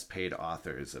the best paid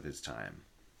authors of his time.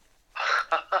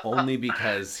 Only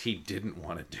because he didn't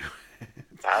want to do it.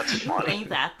 That's funny. Ain't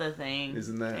that the thing?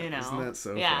 Isn't that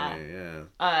so funny?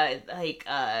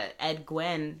 Yeah. Ed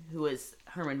Gwynn, who was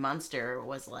Herman Munster,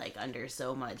 was like under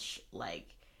so much like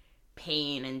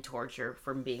pain and torture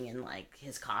from being in like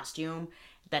his costume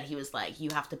that he was like, "You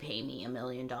have to pay me $1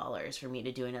 million for me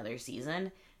to do another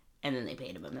season," and then they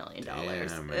paid him $1 million.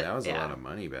 Damn, that was a lot of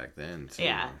money back then too.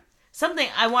 Yeah. Something,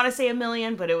 I want to say $1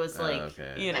 million, but it was like,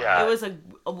 you know, it was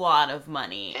a lot of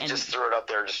money. He just threw it up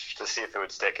there just to see if it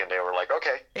would stick, and they were like,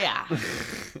 "Okay." Yeah.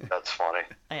 That's funny.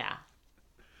 Yeah.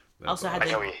 Also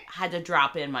had to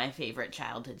drop in my favorite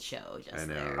childhood show. Just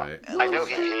there. Right? I know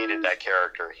he hated that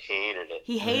character. Hated it.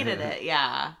 He hated it.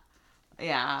 Yeah.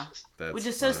 Yeah. Which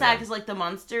is so sad because like the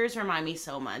Munsters remind me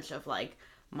so much of like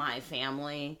my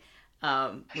family,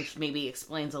 which maybe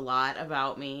explains a lot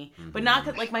about me. But not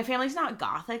like my family's not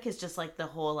gothic. It's just like the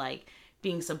whole like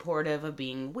being supportive of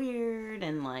being weird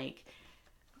and like.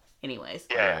 Anyways.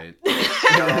 Yeah. Right. You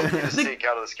just take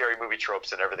out of the scary movie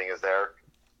tropes and everything is there.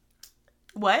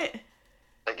 What?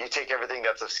 Like you take everything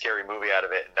that's a scary movie out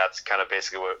of it, and that's kind of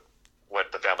basically what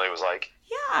the family was like.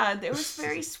 Yeah, it was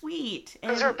very sweet.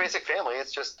 Because they're a basic family.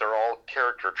 It's just they're all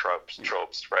character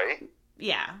tropes, right?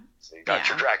 Yeah. So you got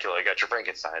your Dracula, you got your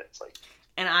Frankenstein. It's like.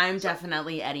 And I'm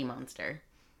definitely Eddie Munster.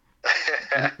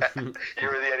 You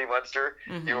were the Eddie Munster.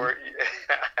 Mm-hmm. You were.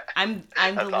 I'm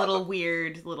the little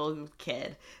weird little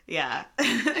kid. Yeah.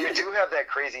 You do have that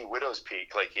crazy widow's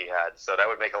peak like he had, so that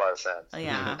would make a lot of sense.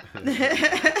 Yeah. I'm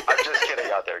just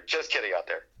kidding out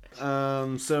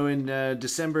there. So in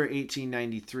December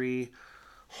 1893,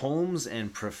 Holmes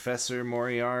and Professor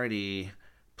Moriarty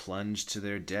plunged to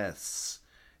their deaths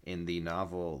in the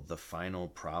novel The Final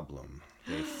Problem.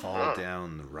 They fall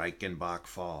down the Reichenbach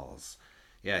Falls.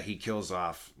 Yeah, he kills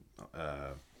off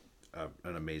an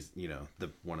amazing,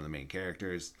 one of the main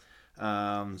characters.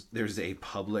 There's a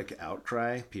public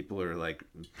outcry. People are like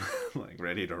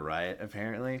ready to riot,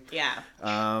 apparently.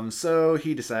 Yeah. So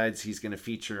he decides he's going to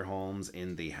feature Holmes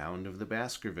in The Hound of the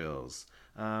Baskervilles,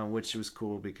 which was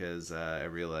cool because I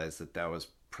realized that was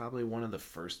probably one of the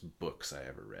first books I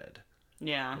ever read.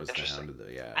 Yeah. Was the Hound of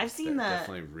the I've seen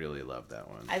definitely really loved that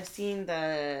one. I've seen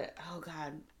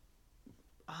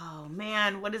oh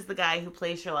man, what is the guy who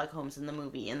plays Sherlock Holmes in the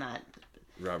movie in that?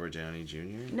 Robert Downey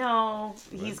Jr. No,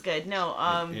 he's good. No,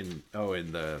 in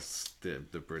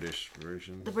the British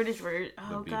version. The British version.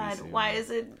 Oh God, BBC why one. is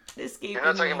it escaping You're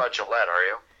not talking me? about Gillette, are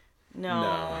you? No.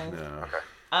 No.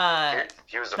 Okay.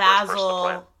 He was the first person to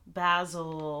play.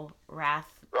 Basil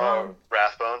Rathbone. Oh,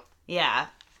 Rathbone. Yeah,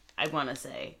 I want to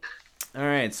say. All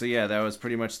right, so yeah, that was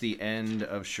pretty much the end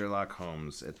of Sherlock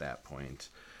Holmes at that point.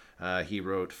 He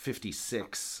wrote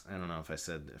 56, I don't know if I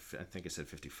think I said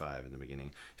 55 in the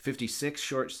beginning, 56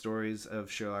 short stories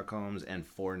of Sherlock Holmes and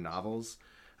 4 novels.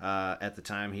 At the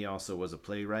time, he also was a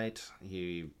playwright.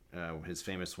 His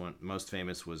most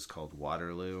famous was called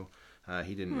Waterloo.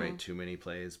 He didn't write too many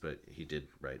plays, but he did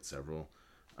write several.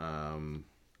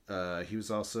 He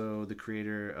was also the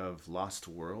creator of Lost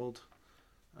World.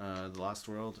 The Lost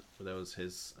World, that was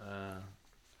his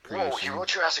creation. Whoa, he wrote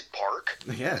Jurassic Park?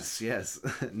 Yes.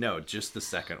 No, just the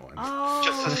second one. Oh,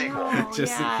 Just the sequel.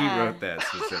 He wrote that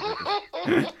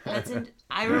specifically.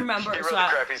 I remember. He wrote the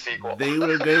crappy sequel. They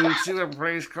were going to a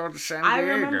place called San Diego. I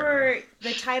remember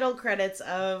the title credits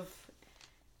of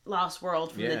Lost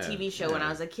World from the TV show when I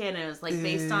was a kid, and it was like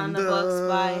based on the books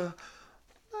by.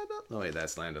 No, wait,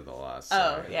 that's Land of the Lost.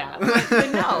 Oh, Sorry. yeah.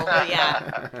 But no, but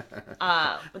yeah.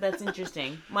 But that's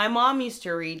interesting. My mom used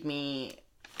to read me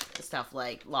stuff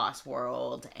like Lost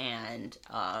World and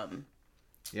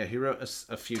yeah, he wrote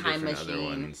a few Time different other Machine.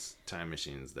 ones. Time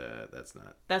Machines, that's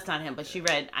not. That's not him, but she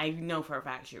read, I know for a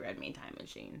fact she read me Time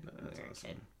Machine when we were a awesome.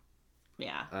 kid.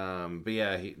 Yeah. But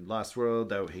yeah, Lost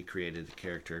World, he created a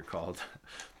character called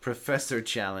Professor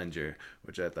Challenger,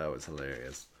 which I thought was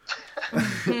hilarious.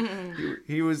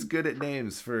 he was good at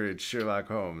names for Sherlock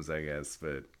Holmes, I guess,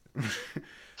 but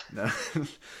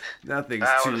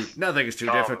nothing's too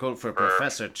difficult for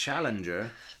Professor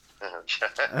Challenger.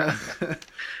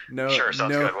 No, Sure,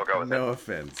 sounds good. We'll go with no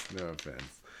offense.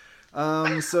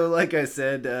 So like I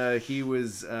said, he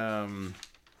was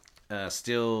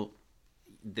still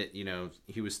that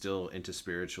he was still into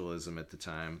spiritualism at the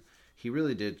time. He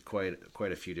really did quite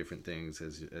a few different things,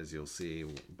 as you'll see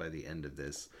by the end of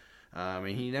this. And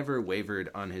he never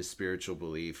wavered on his spiritual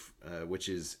belief, which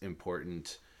is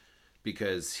important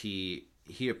because he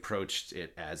approached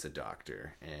it as a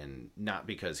doctor, and not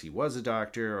because he was a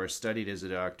doctor or studied as a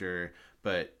doctor,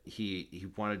 but he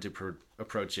wanted to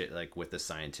approach it like with a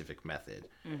scientific method.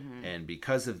 Mm-hmm. And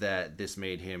because of that, this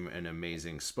made him an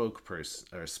amazing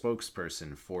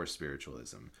spokesperson for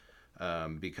spiritualism.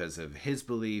 Because of his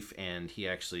belief, and he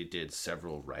actually did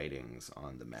several writings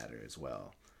on the matter as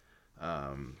well.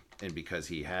 And because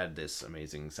he had this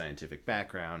amazing scientific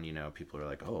background, people are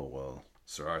like, oh, well,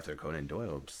 Sir Arthur Conan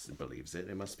Doyle believes it.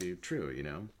 It must be true,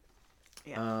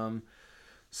 Yeah.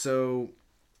 So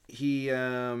he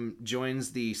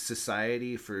joins the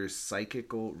Society for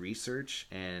Psychical Research,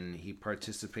 and he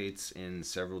participates in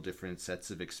several different sets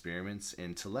of experiments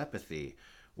in telepathy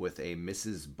with a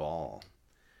Mrs. Ball.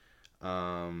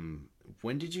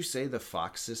 When did you say the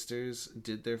Fox sisters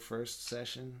did their first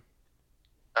session?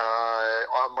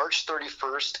 On March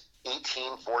 31st,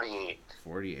 1848.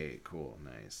 48, cool,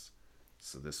 nice.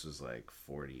 So this was like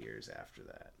 40 years after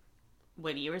that.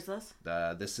 What year is this?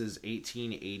 This is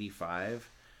 1885,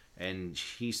 and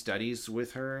he studies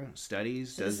with her. So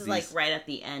this is like right at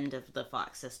the end of the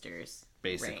Fox sisters.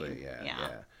 Basically, reign.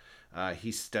 Yeah.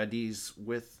 He studies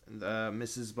with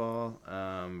Mrs. Ball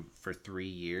for 3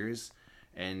 years,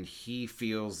 and he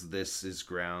feels this is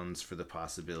grounds for the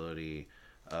possibility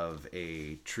of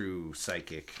a true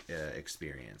psychic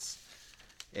experience.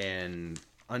 And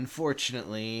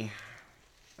unfortunately,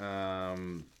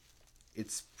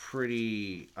 it's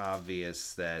pretty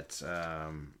obvious that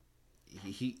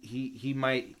he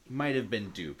might have been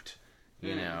duped.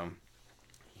 He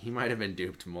might have been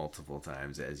duped multiple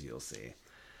times, as you'll see.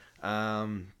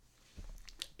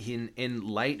 In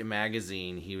Light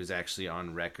magazine, he was actually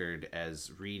on record as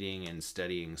reading and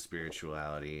studying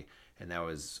spirituality, and that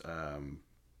was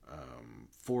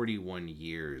 41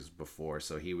 years before.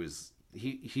 So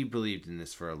he believed in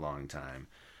this for a long time.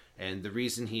 And the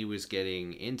reason he was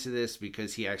getting into this,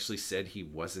 because he actually said he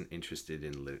wasn't interested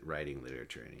in writing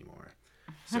literature anymore.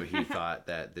 So he thought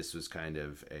that this was kind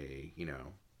of a,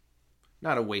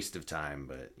 not a waste of time,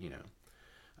 but,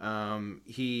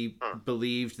 he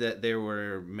believed that there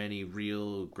were many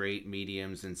real great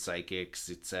mediums and psychics,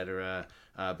 etc.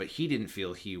 But he didn't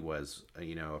feel he was,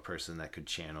 a person that could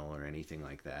channel or anything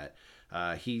like that.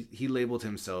 He labeled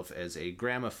himself as a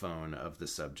gramophone of the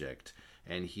subject,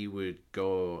 and he would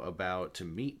go about to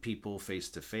meet people face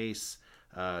to face,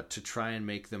 to try and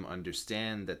make them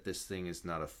understand that this thing is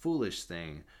not a foolish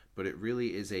thing, but it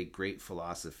really is a great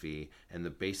philosophy and the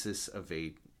basis of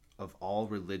all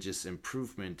religious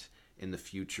improvement in the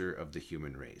future of the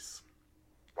human race.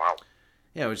 Wow.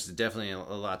 Yeah, which is definitely a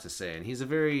lot to say. And he's a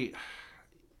very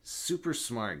super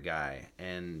smart guy,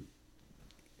 and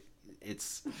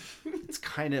it's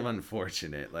kind of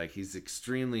unfortunate. Like, he's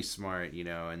extremely smart, you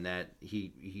know, and that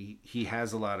he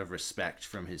has a lot of respect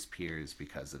from his peers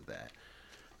because of that.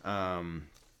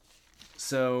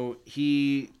 So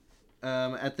he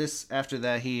after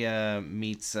that he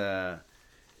meets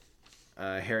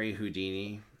Harry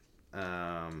Houdini.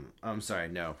 I'm sorry,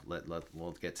 no,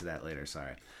 we'll get to that later.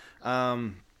 Sorry.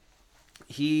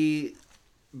 He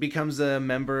becomes a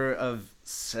member of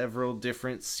several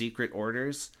different secret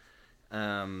orders.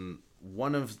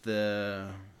 One of the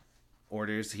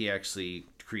orders he actually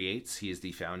creates, he is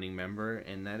the founding member,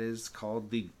 and that is called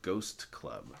the Ghost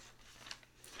Club.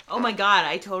 Oh my god,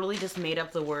 I totally just made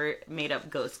up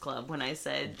Ghost Club when I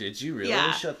said... Did you really?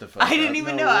 Yeah. Shut the fuck up. I didn't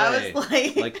even know. Way. I was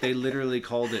like... Like, they literally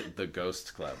called it the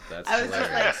Ghost Club. That's I was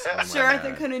hilarious. just like, Sir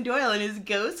Arthur Conan Doyle and his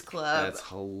Ghost Club. That's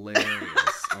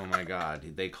hilarious. Oh my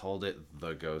god. They called it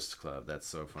the Ghost Club. That's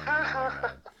so funny. Oh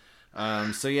my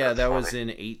god. So yeah, that was in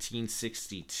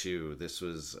 1862. This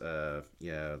was,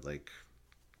 like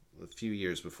a few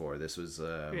years before. This was,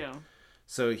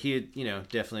 So he had,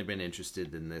 definitely been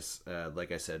interested in this,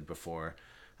 like I said before.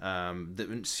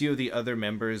 Few of the other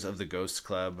members of the Ghost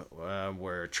Club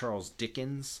were Charles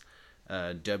Dickens,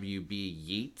 W.B.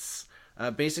 Yeats.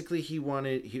 Basically,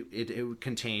 it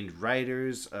contained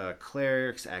writers,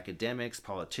 clerics, academics,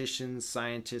 politicians,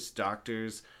 scientists,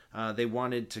 doctors. They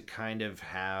wanted to kind of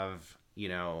have,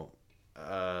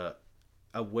 a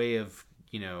way of,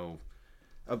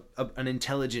 an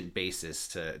intelligent basis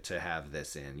to have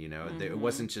this in, Mm-hmm. It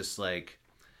wasn't just like,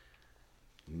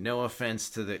 no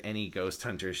offense to any ghost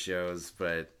hunter shows,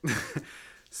 but a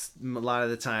lot of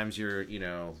the times you're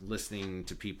listening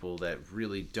to people that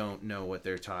really don't know what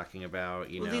they're talking about.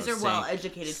 These are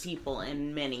well-educated people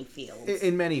in many fields.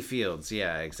 In many fields,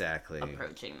 yeah, exactly.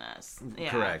 Approaching this, yeah.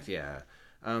 Correct, yeah.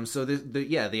 So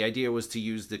the idea was to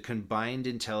use the combined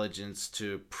intelligence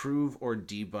to prove or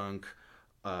debunk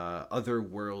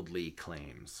otherworldly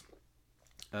claims.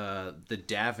 The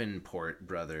Davenport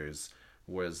brothers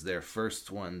was their first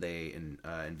one they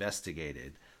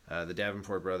investigated. The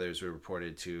Davenport brothers were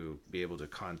reported to be able to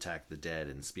contact the dead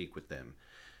and speak with them.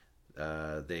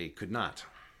 They could not.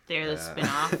 They're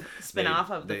the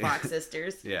spin-off of the Fox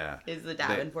sisters. Yeah. Is the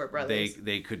Davenport brothers.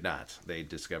 They could not. They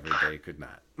discovered they could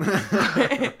not.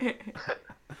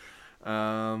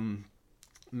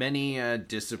 Many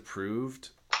disapproved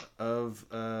of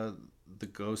the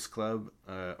Ghost Club,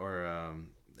 I'm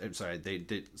sorry, they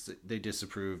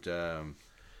disapproved,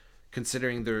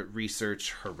 considering the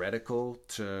research heretical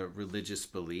to religious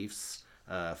beliefs,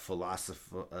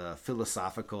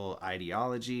 philosophical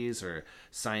ideologies, or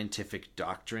scientific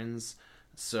doctrines.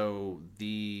 So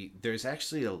there's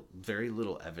actually a very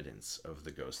little evidence of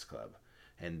the Ghost Club.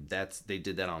 And they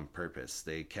did that on purpose.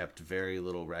 They kept very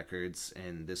little records,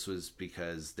 and this was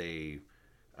because they,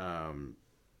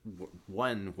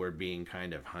 were being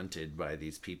kind of hunted by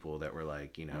these people that were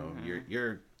like,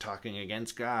 you're talking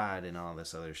against God and all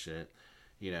this other shit,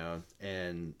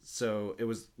 and so it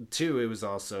was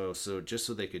also just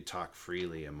so they could talk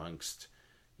freely amongst,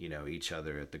 each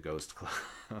other at the Ghost Club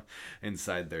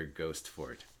inside their ghost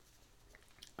fort.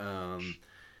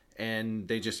 And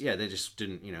they just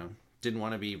didn't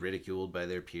want to be ridiculed by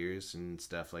their peers and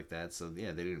stuff like that. So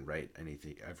yeah, they didn't write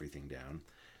everything down.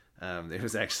 There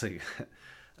was actually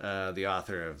the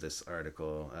author of this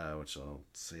article, which I'll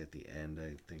say at the end.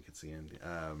 I think it's the end.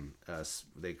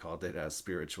 They called it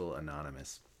Spiritual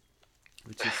Anonymous,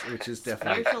 which is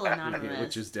definitely Spiritual Anonymous,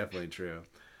 which is definitely true.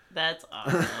 That's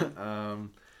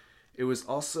awesome. It was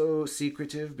also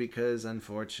secretive because,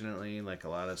 unfortunately, like a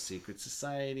lot of secret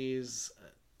societies,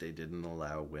 they didn't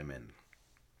allow women,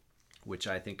 which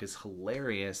I think is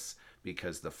hilarious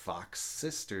because the Fox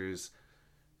sisters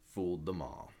fooled them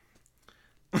all.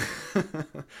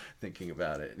 Thinking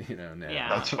about it, now. Yeah.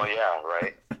 That's funny, yeah,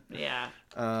 right? Yeah.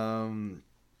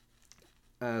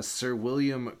 Sir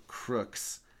William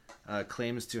Crookes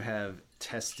claims to have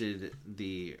tested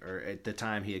or at the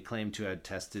time he had claimed to have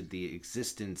tested the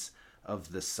existence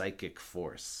of the psychic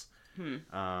force.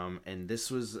 And this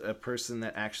was a person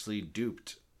that actually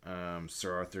duped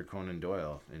Sir Arthur Conan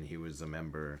Doyle, and he was a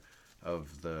member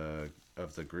of the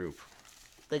group.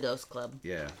 The Ghost Club.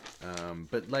 Yeah.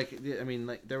 But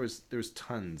there was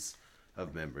tons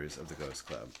of members of the Ghost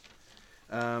Club.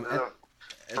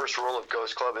 First rule of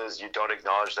Ghost Club is you don't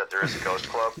acknowledge that there is a Ghost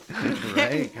Club.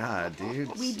 Right? God,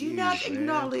 dude. We do Jeez, not man.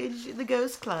 acknowledge the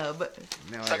Ghost Club.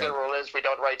 Now I Second got- rule is we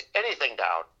don't write anything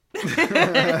down.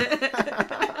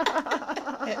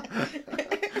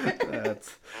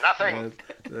 That's Nothing.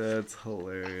 that's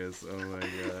hilarious. Oh my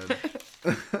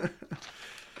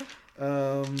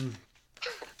god.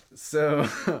 So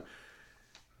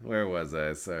where was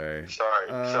I? Sorry.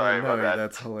 Sorry about no, that.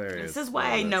 That's hilarious. This is why Oh,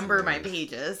 I that's number my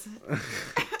hilarious. pages.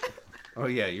 Oh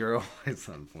yeah, you're always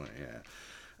on point. Yeah.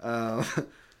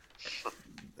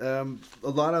 A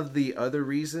lot of the other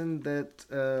reasons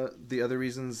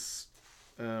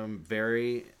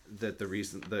vary that the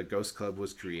reason the Ghost Club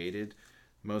was created.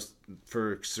 Most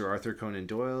for Sir Arthur Conan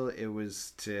Doyle, it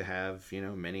was to have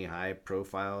many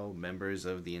high-profile members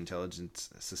of the Intelligence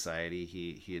Society.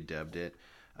 He had dubbed it,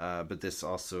 but this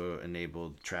also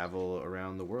enabled travel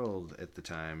around the world at the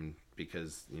time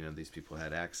because these people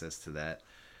had access to that,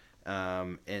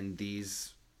 and they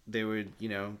would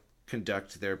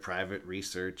conduct their private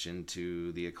research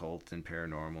into the occult and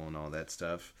paranormal and all that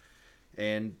stuff.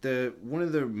 And one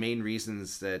of the main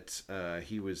reasons that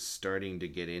he was starting to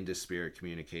get into spirit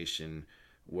communication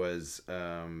was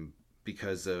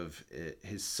because of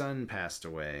his son passed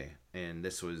away, and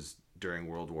this was during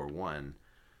World War I.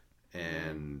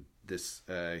 And this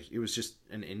it was just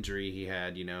an injury he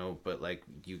had, but like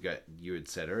you had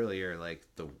said earlier, like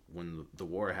when the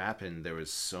war happened, there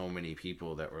was so many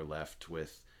people that were left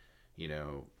with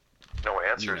No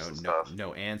answers and stuff.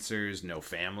 no answers, no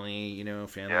family,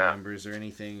 family Yeah. members or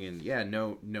anything, and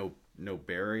no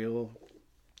burial,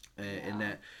 and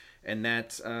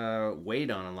that weighed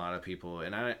on a lot of people,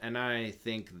 and I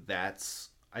think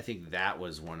that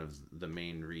was one of the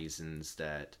main reasons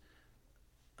that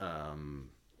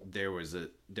there was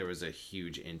a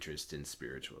huge interest in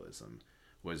spiritualism,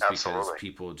 was because Absolutely.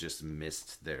 people just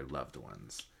missed their loved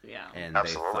ones, Yeah. and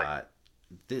Absolutely. they thought,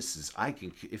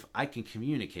 if I can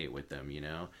communicate with them,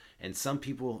 and some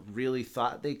people really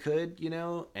thought they could,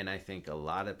 and I think a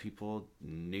lot of people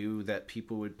knew that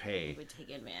people would pay, Would take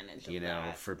advantage of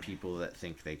that. for people that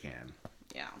think they can,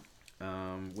 Yeah.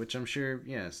 which I'm sure,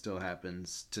 still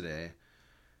happens today.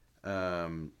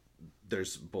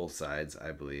 There's both sides,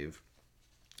 I believe.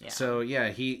 Yeah. So yeah,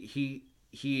 he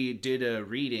did a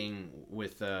reading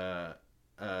with a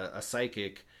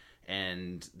psychic,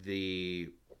 and he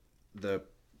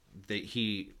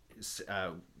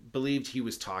believed he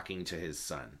was talking to his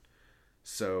son.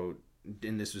 So,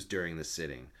 and this was during the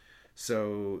sitting.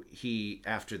 So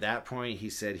after that point, he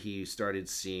said he started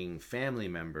seeing family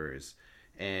members,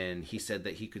 and he said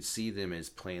that he could see them as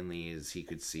plainly as he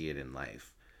could see it in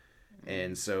life.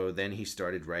 And so then he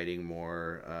started writing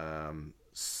more,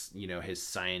 his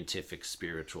scientific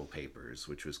spiritual papers,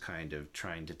 which was kind of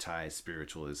trying to tie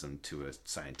spiritualism to a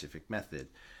scientific method.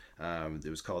 It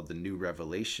was called The New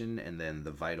Revelation and then The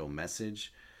Vital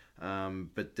Message.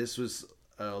 But this was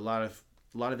a lot of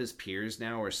his peers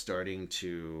now are starting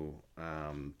to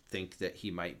think that he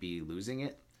might be losing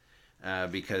it,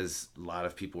 because a lot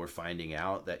of people were finding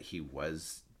out that he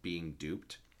was being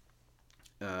duped.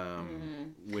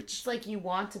 Which It's like you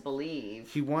want to believe.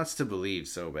 he wants to believe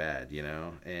so bad,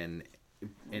 and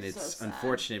it's so sad.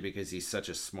 unfortunate because he's such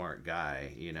a smart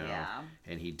guy, Yeah.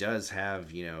 and he does have,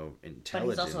 But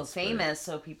intelligence. he's also famous,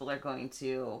 so people are going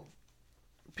to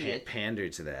pander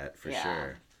to that for Yeah.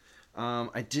 sure.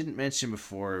 I didn't mention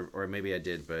before, or maybe I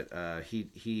did, but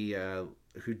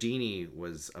Houdini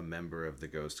was a member of the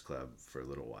Ghost Club for a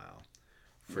little while.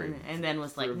 and then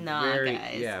was like, for a nah, very,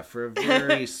 guys. Yeah, for a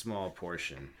very small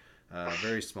portion,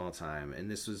 very small time, and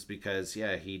this was because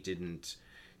he didn't.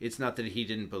 It's not that he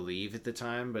didn't believe at the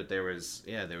time, but there was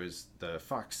the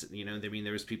Fox.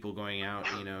 There was people going out,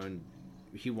 and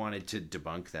he wanted to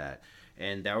debunk that,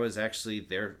 and that was actually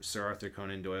Sir Arthur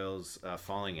Conan Doyle's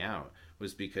falling out,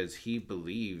 was because he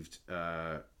believed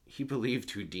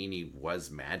Houdini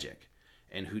was magic,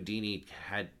 and Houdini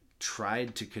had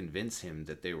tried to convince him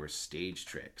that they were stage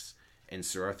tricks, and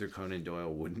Sir Arthur Conan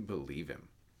Doyle wouldn't believe him.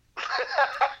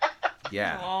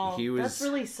 Yeah, Oh, he was. that's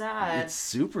really sad. It's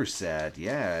super sad.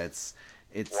 Yeah, it's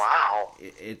Wow.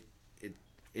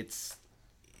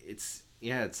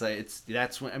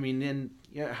 that's when, I mean, then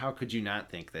how could you not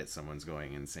think that someone's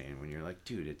going insane when you're like,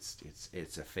 dude,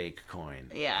 it's a fake coin.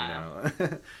 Yeah.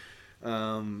 It's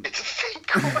a fake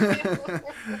coin.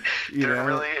 There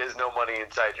really is no money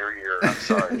inside your ear. I'm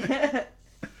sorry.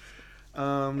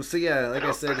 So yeah, like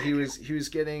I said, he was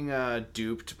getting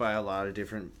duped by a lot of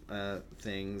different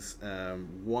things.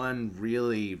 One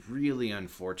really, really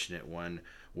unfortunate one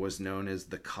was known as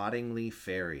the Cottingley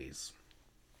Fairies.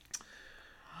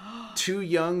 2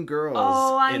 young girls.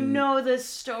 Oh, I know this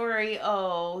story.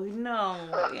 Oh, no.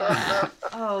 Yeah.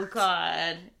 Oh,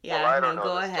 God. Yeah, Well, I don't no, know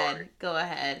go this ahead. story. Go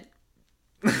ahead.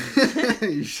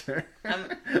 You sure? I'm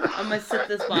going to sip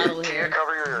this bottle You here.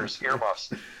 cover your ears,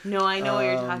 earmuffs. No, I know what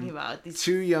you're talking about. These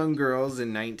 2 young girls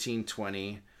in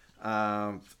 1920.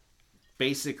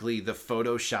 Basically, the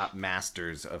Photoshop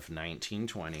masters of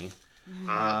 1920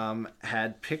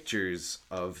 had pictures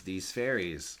of these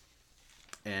fairies.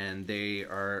 And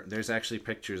there's actually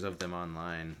pictures of them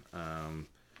online.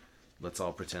 Let's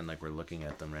all pretend like we're looking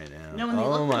at them right now. No, and they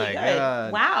look pretty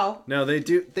good. Wow. No, they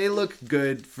do. They look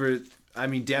good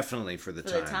definitely for the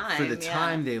time. For the yeah.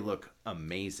 time, they look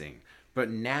amazing. But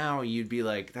now you'd be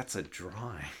like, that's a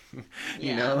drawing. You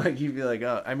Yeah. know, like you'd be like,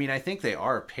 oh, I mean, I think they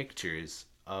are pictures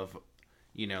of,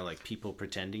 like people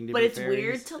pretending to But be it's fairies.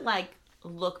 weird to, like,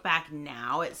 look back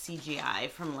now at CGI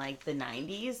from, like, the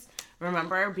 90s.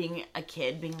 Remember being a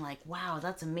kid being like, wow,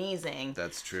 that's amazing.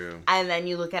 That's true. And then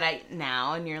you look at it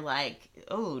now and you're like,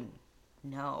 oh,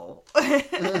 no.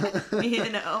 You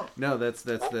know? No, that's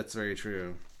very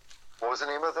true. What was the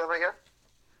name of them again?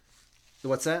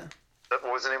 What's that? What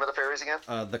was the name of the fairies again?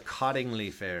 The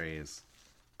Cottingley fairies.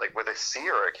 Like with a C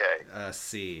or a K?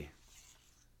 C.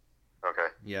 Okay.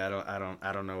 Yeah,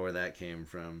 I don't know where that came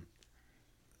from.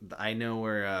 I know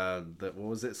where what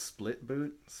was it? Split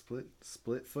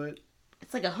foot.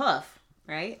 It's like a hoof,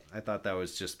 right? I thought that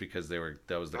was just because that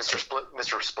was the Mr.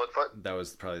 Splitfoot? that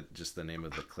was probably just the name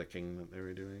of the clicking that they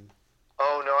were doing.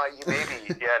 Oh no,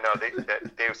 maybe. Yeah, no, they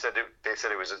said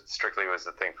it was strictly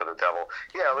the thing for the devil.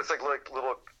 Yeah, it looks like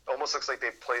little, almost looks like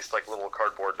they placed like little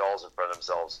cardboard dolls in front of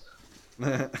themselves.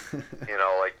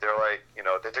 Like they're like,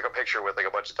 they took a picture with like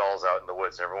a bunch of dolls out in the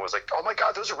woods, and everyone was like, "Oh my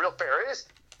God, those are real fairies!"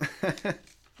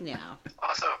 Yeah.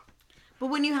 Awesome. But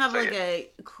when you have So,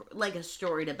 like a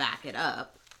story to back it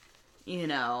up,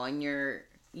 and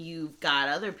you've got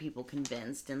other people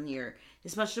convinced, and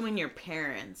especially when your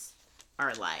parents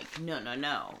are like,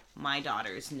 no, my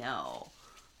daughters know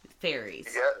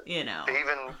fairies. Yeah. They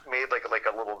even made like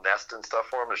a little nest and stuff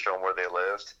for them to show them where they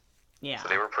lived. Yeah. So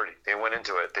they went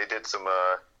into it. They did some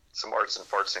arts and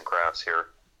farts and crafts here.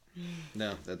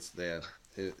 No,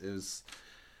 it was.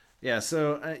 Yeah,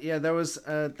 so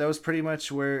that was pretty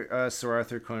much where Sir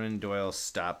Arthur Conan Doyle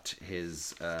stopped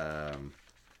his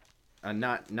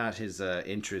not his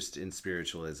interest in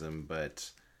spiritualism,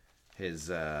 but his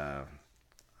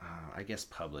I guess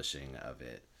publishing of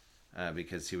it,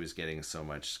 because he was getting so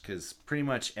much. Because pretty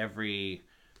much every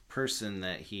person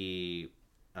that he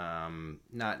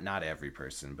not every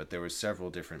person, but there were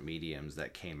several different mediums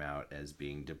that came out as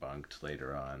being debunked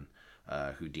later on.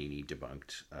 Houdini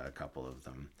debunked a couple of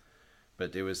them.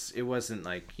 But it wasn't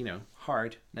like,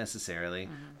 hard necessarily.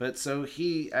 Mm-hmm. But so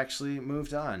he actually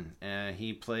moved on.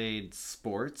 He played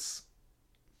sports,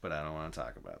 but I don't want to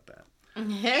talk about that.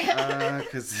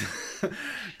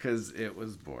 Because it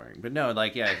was boring. But no,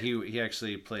 he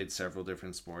actually played several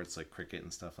different sports, like cricket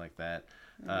and stuff like that.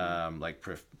 Mm-hmm.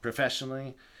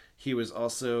 Professionally. He was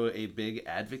also a big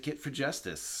advocate for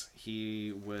justice.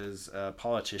 He was a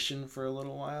politician for a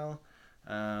little while.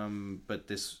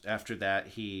 But after that,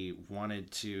 he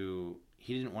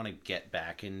didn't want to get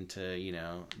back into,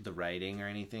 the writing or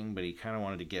anything, but he kind of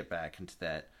wanted to get back into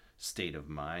that state of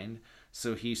mind.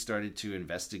 So he started to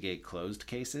investigate closed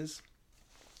cases.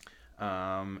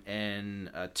 And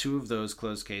 2 of those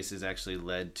closed cases actually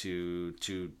led to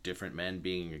 2 different men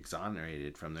being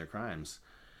exonerated from their crimes.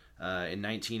 In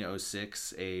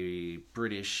 1906, a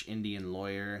British Indian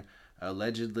lawyer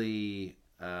allegedly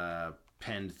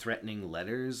penned threatening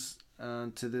letters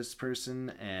to this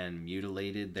person and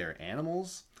mutilated their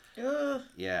animals. Ugh.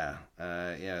 Yeah,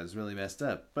 it was really messed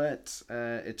up. But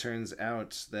it turns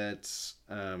out that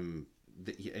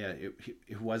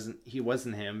it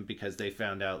wasn't him, because they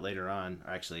found out later on.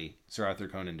 Actually, Sir Arthur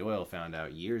Conan Doyle found out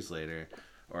 1 year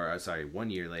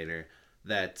later,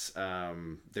 that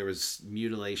there was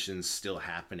mutilations still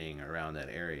happening around that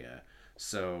area.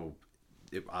 So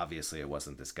obviously it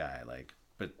wasn't this guy.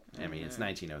 But I mean, it's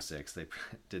 1906. They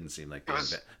didn't seem like they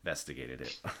investigated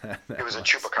it. It was a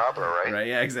chupacabra, right? Right.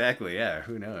 Yeah. Exactly. Yeah.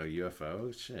 Who knows?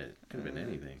 UFO? Shit. Could have been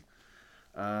anything.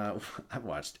 I've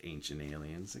watched Ancient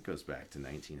Aliens. It goes back to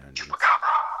 1900s.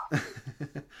 Chupacabra.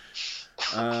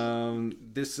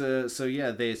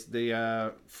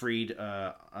 They freed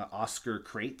Oscar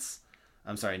Crates.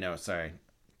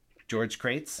 George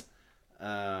Crates.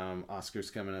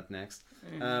 Oscar's coming up next.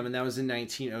 Mm-hmm. And that was in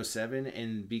 1907.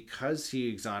 And because he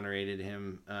exonerated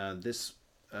him, this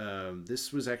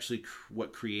was actually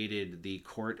what created the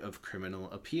Court of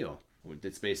Criminal Appeal.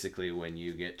 It's basically when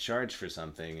you get charged for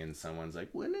something and someone's like,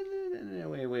 well, no,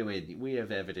 wait. We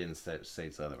have evidence that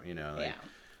states other,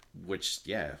 which,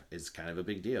 is kind of a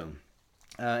big deal.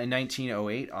 In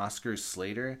 1908, Oscar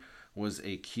Slater was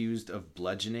accused of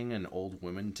bludgeoning an old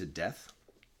woman to death.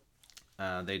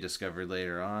 They discovered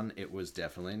later on it was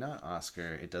definitely not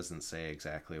Oscar. It doesn't say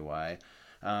exactly why.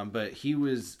 But he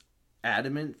was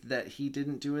adamant that he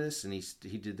didn't do this, and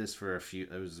he did this for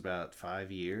it was about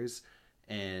 5 years,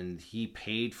 and he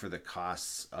paid for the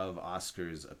costs of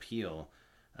Oscar's appeal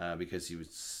because he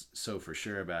was so for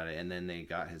sure about it, and then they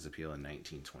got his appeal in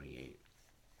 1928.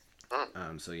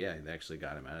 They actually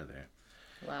got him out of there.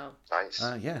 Wow. Nice.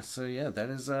 That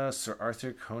is Sir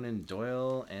Arthur Conan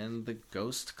Doyle and the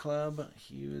Ghost Club.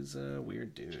 He was a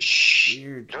weird dude.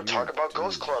 Don't talk about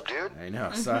Ghost Club, dude. I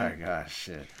know. Sorry. Gosh,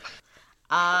 shit.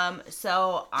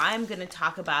 So I'm going to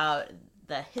talk about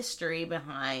the history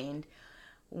behind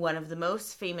one of the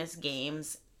most famous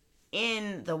games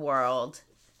in the world,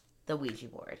 the Ouija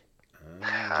board.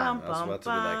 I was about to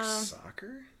be like,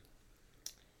 soccer?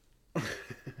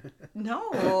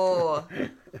 No.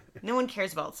 No one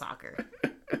cares about soccer.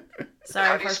 Sorry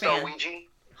How for do you spell fans. Ouija?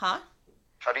 Huh?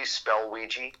 How do you spell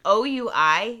Ouija?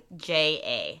 Ouija.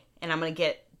 And I'm going to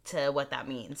get to what that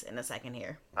means in a second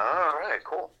here. All right,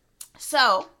 cool.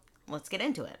 So, let's get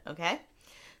into it, okay?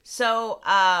 So,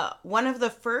 one of the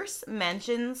first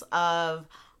mentions of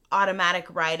automatic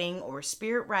writing or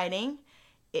spirit writing,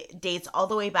 it dates all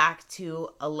the way back to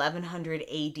 1100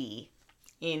 AD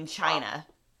in China.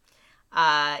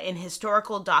 In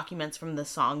historical documents from the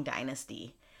Song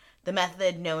Dynasty. The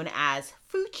method known as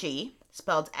Fuji,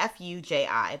 spelled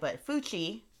F-U-J-I, but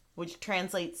Fuji, which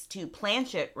translates to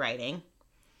planchet writing,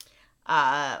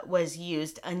 was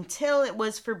used until it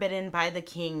was forbidden by the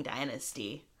Qing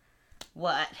Dynasty.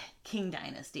 What? Qing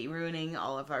Dynasty, ruining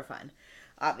all of our fun,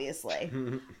 obviously.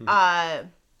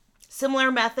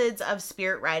 Similar methods of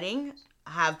spirit writing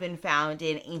have been found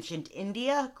in ancient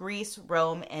India, Greece,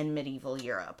 Rome, and medieval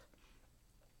Europe.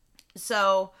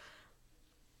 So,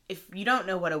 if you don't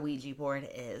know what a Ouija board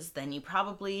is, then you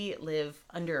probably live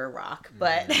under a rock.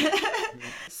 But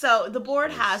so the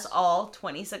board has all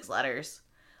 26 letters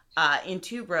in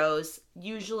 2 rows.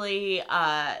 Usually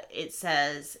it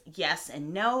says yes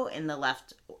and no in the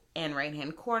left and right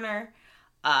hand corner.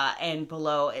 And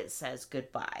below it says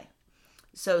goodbye.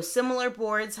 So similar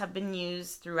boards have been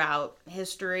used throughout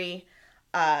history.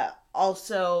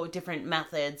 Also different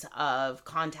methods of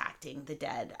contacting the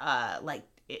dead,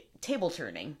 table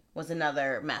turning was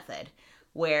another method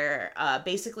where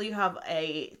basically you have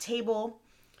a table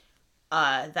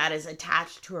that is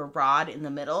attached to a rod in the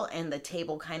middle, and the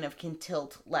table kind of can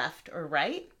tilt left or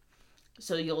right.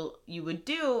 So you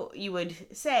would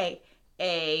say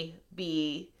A,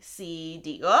 B, C,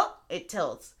 D. Oh, it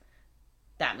tilts.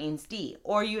 That means D.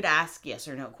 Or you'd ask yes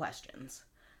or no questions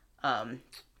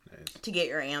to get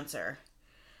your answer.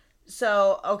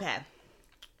 So, okay.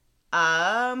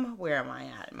 Where am I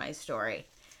at in my story?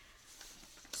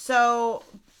 So,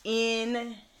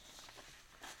 in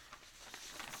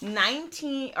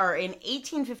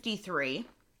 1853,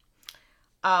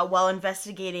 while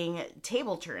investigating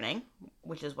table turning,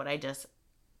 which is what I just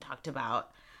talked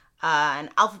about, an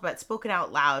alphabet spoken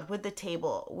out loud with the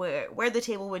table, where the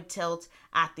table would tilt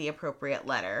at the appropriate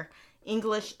letter,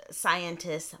 English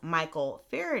scientist Michael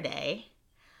Faraday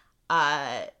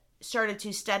started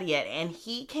to study it, and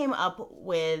he came up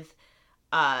with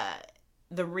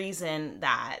the reason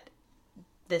that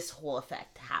this whole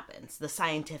effect happens, the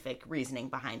scientific reasoning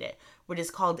behind it, which is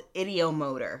called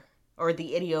ideomotor, or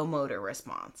the ideomotor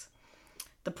response.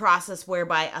 The process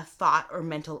whereby a thought or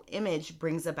mental image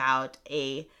brings about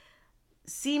a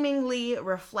seemingly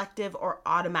reflective or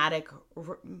automatic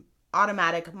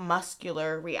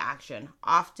muscular reaction,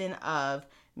 often of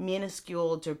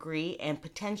minuscule degree and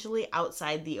potentially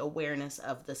outside the awareness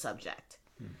of the subject.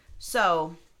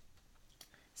 So,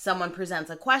 someone presents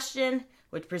a question,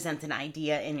 which presents an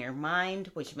idea in your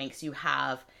mind, which makes you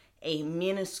have a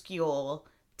minuscule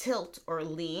tilt or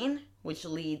lean, which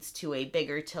leads to a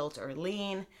bigger tilt or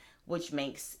lean, which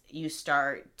makes you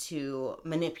start to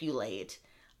manipulate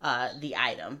the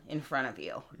item in front of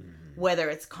you, whether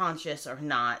it's conscious or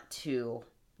not to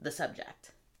the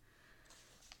subject.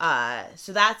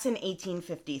 So that's in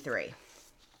 1853. In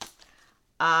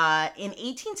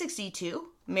 1862,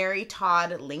 Mary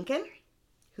Todd Lincoln,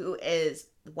 who is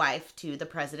wife to the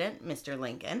president, Mr.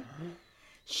 Lincoln,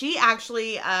 she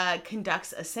actually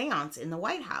conducts a seance in the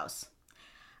White House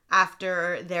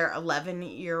after their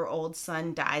 11-year-old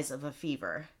son dies of a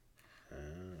fever. Oh,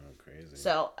 crazy.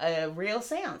 So a real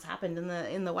seance happened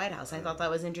in the White House. I thought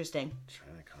that was interesting.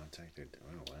 Trying to contact her.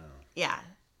 Oh, wow. Yeah.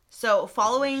 So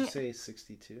following... Did you say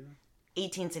 62?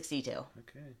 1862. Okay,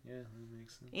 yeah, that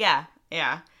makes sense.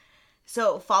 Yeah.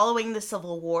 So following the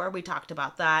Civil War, we talked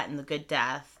about that and the Good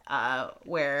Death,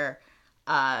 where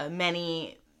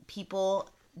many people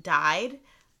died.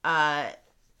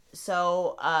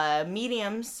 So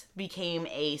mediums became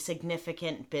a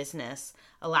significant business,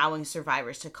 allowing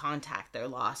survivors to contact their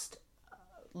lost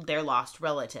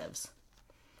relatives.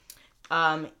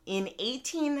 In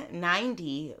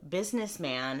 1890,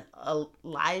 businessman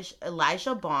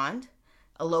Elijah Bond,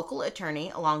 a local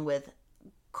attorney, along with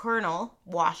Colonel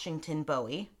Washington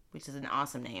Bowie, which is an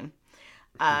awesome name,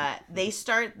 they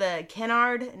start the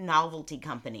Kennard Novelty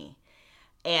Company.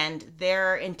 And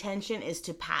their intention is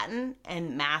to patent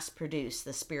and mass produce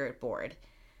the spirit board.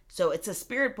 So it's a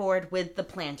spirit board with the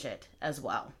planchet as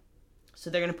well. So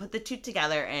they're going to put the two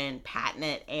together and patent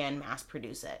it and mass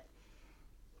produce it.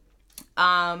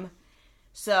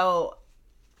 So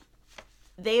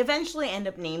they eventually end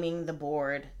up naming the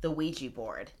board the Ouija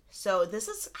board. So this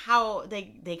is how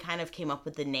they kind of came up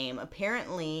with the name.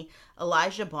 Apparently,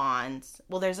 Elijah Bond's,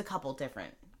 well, there's a couple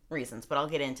different reasons, but I'll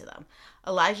get into them.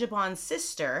 Elijah Bond's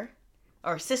sister-in-law,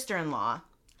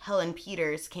 Helen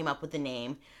Peters, came up with the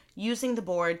name, using the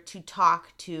board to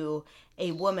talk to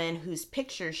a woman whose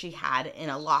picture she had in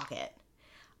a locket.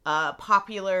 A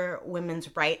popular women's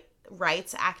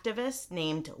rights activist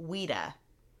named Ouida,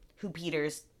 who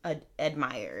Peters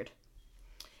admired.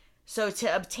 So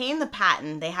to obtain the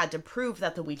patent, they had to prove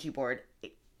that the Ouija board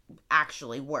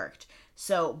actually worked.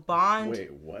 So Bond...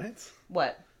 Wait, what?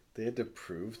 What? They had to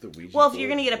prove the Ouija board. Well, if you're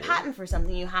going to get a patent for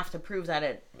something, you have to prove that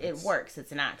it works.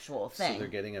 It's an actual thing. So they're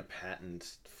getting a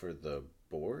patent for the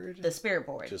board? The spirit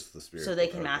board. Just the spirit board. So they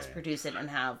board, can mass produce it and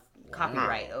have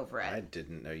copyright over it. I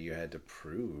didn't know you had to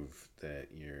prove that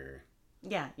your...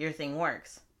 Yeah, your thing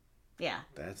works. Yeah.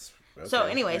 That's... Okay. So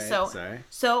anyway, right,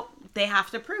 so they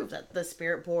have to prove that the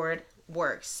spirit board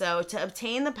works. So to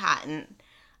obtain the patent,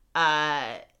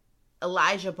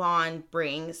 Elijah Bond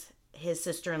brings his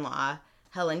sister-in-law,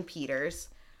 Helen Peters,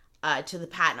 to the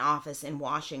patent office in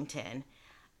Washington.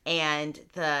 And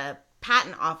the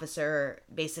patent officer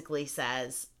basically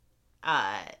says,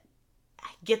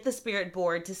 get the spirit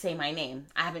board to say my name.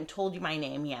 I haven't told you my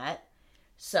name yet.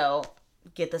 So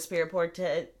get the spirit board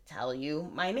to tell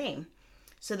you my name.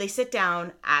 So they sit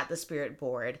down at the spirit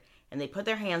board and they put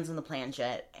their hands on the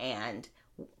planchet, and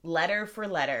letter for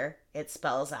letter, it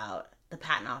spells out the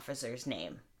patent officer's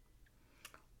name.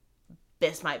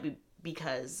 This might be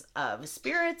because of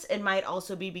spirits. It might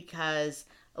also be because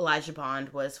Elijah Bond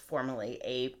was formerly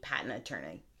a patent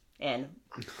attorney and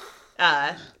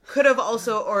could have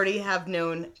also already have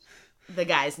known the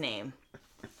guy's name.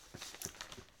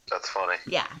 That's funny.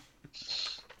 Yeah.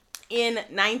 In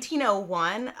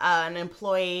 1901, an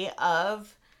employee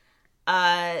of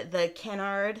the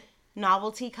Kennard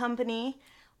Novelty Company,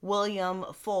 William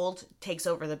Fuld, takes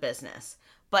over the business.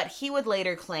 But he would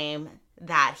later claim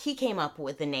that he came up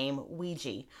with the name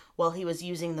Ouija. While he was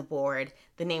using the board,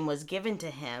 the name was given to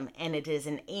him, and it is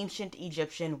an ancient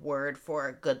Egyptian word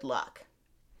for good luck.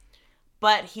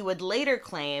 But he would later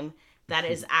claim that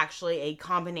it is actually a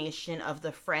combination of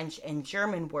the French and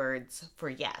German words for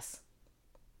yes.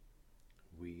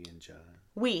 We and ja.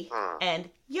 We and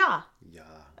ja. Ja.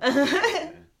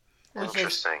 Which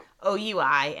Interesting. is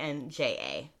O-U-I and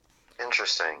J-A.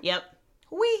 Interesting. Yep.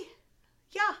 We.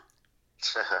 Yeah.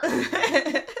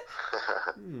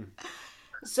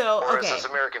 So, or okay. as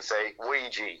Americans say,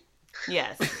 Ouija.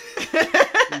 Yes.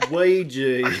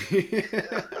 Ouija. Get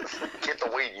the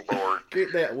Ouija board.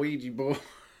 Get that Ouija board.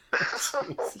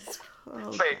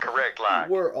 Oh, Say it correct, like.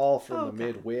 We're all from the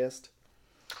Midwest.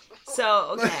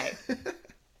 So, okay.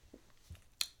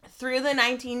 Through the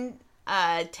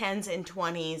 1910s and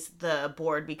 20s, the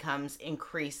board becomes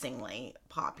increasingly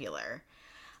popular.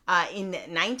 In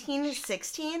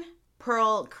 1916,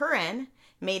 Pearl Curran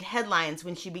made headlines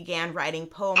when she began writing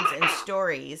poems and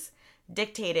stories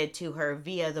dictated to her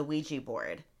via the Ouija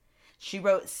board. She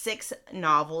wrote 6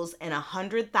 novels and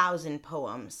 100,000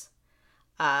 poems,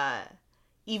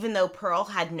 even though Pearl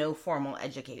had no formal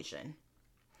education.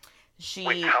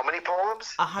 Wait, how many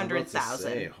poems?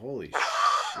 100,000. Holy shit,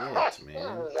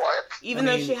 man! What? Even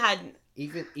though she had...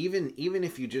 Even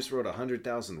if you just wrote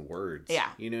 100,000 words, yeah,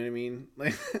 you know what I mean?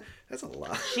 Like, that's a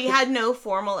lot. She had no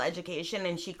formal education,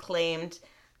 and she claimed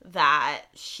that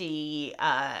she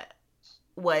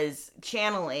was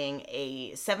channeling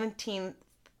a 17th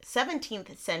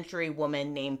century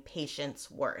woman named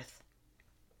Patience Worth.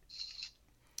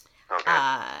 Okay.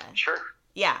 Sure.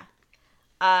 Yeah.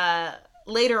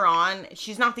 Later on,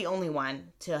 she's not the only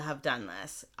one to have done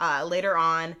this. Later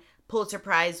on, Pulitzer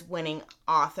Prize winning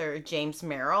author James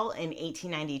Merrill in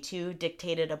 1892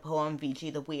 dictated a poem,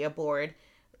 Ouija board.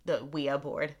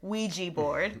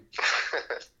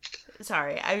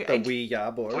 Sorry, The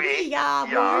Ouija board. Ouija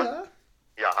board.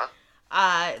 Yeah.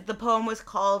 The poem was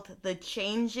called The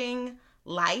Changing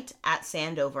Light at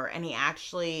Sandover, and he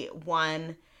actually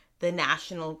won the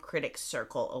National Critics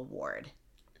Circle Award.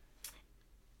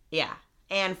 Yeah.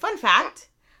 And fun fact,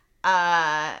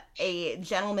 a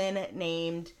gentleman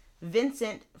named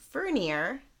Vincent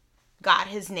Furnier got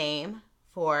his name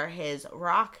for his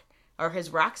rock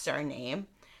star name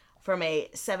from a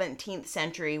 17th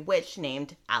century witch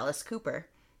named Alice Cooper.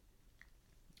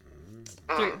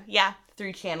 Through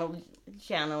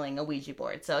channeling a Ouija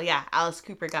board. So yeah, Alice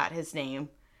Cooper got his name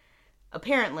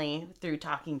apparently through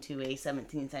talking to a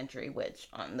 17th century witch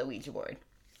on the Ouija board.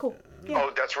 Cool. Yeah.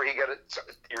 Oh, that's where he got it. So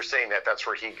you're saying that's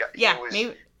where he got. Yeah,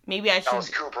 maybe I should. Alice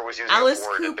Cooper was using Alice the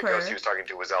word, and the Cooper. ghost he was talking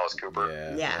to was Alice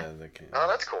Cooper. Yeah. Oh,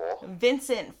 that's cool.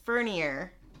 Vincent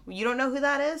Furnier. You don't know who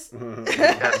that is?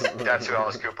 That's who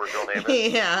Alice Cooper's real name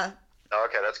is. Yeah. Oh,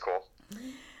 okay, that's cool.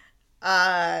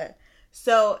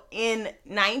 So in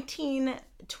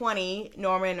 1920,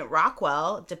 Norman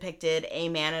Rockwell depicted a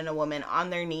man and a woman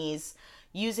on their knees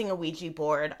using a Ouija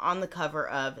board on the cover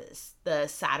of the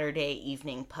Saturday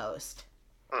Evening Post.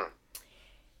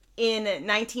 In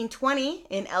 1920,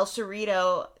 in El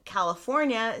Cerrito,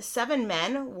 California, 7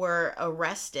 men were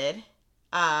arrested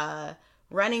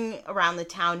running around the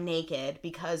town naked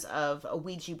because of a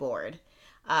Ouija board.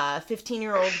 A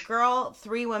 15-year-old girl,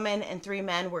 3 women, and 3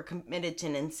 men were committed to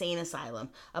an insane asylum.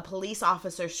 A police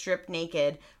officer stripped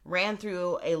naked ran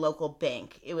through a local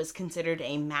bank. It was considered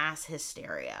a mass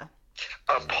hysteria.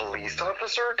 A police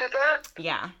officer did that?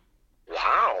 Yeah.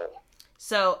 Wow.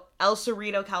 So El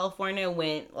Cerrito, California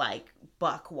went like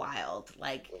buck wild.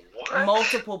 Like What?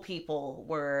 multiple people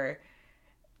were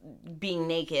being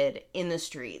naked in the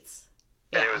streets.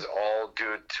 And it was all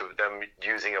due to them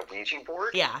using a Ouija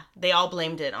board? Yeah, they all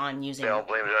blamed it on using. They all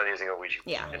blamed it on using a Ouija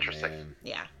board. Yeah. Interesting. Man.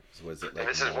 Yeah, So was it like And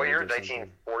this is what year? mold or something?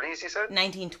 1940s, you said?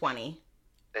 1920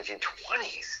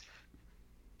 1920s.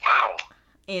 Wow.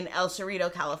 in El Cerrito,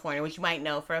 California, which you might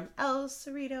know from El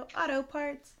Cerrito Auto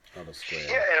Parts. Auto Square.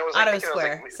 Yeah, and it was Auto like,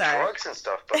 Square, it was sorry. drugs and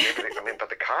stuff, but maybe, but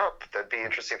the cop, that'd be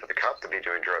interesting for the cop to be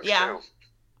doing drugs Yeah. too.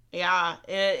 Yeah,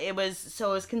 it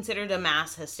was considered a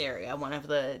mass hysteria. One of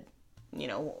the,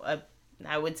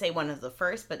 I would say one of the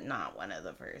first, but not one of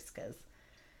the first, because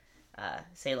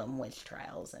Salem witch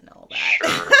trials and all that.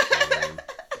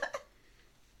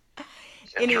 Sure.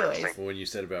 Anyways, Interesting. When you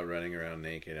said about running around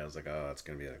naked, I was like, oh, it's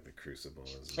going to be like the Crucible.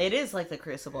 Isn't it is like the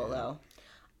Crucible, though.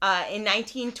 In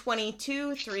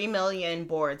 1922, 3 million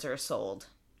boards are sold.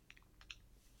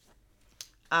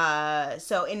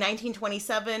 So in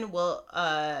 1927, William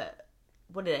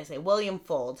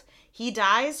Fuld. He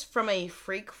dies from a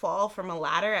freak fall from a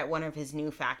ladder at one of his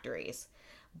new factories.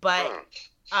 But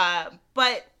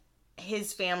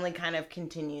his family kind of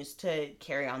continues to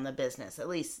carry on the business. At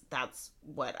least that's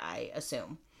what I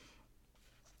assume.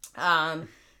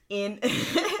 It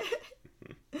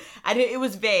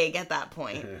was vague at that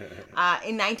point.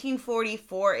 In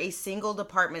 1944, a single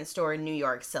department store in New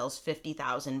York sells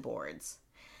 50,000 boards.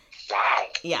 Wow.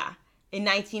 Yeah. In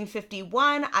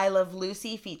 1951, I Love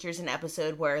Lucy features an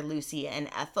episode where Lucy and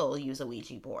Ethel use a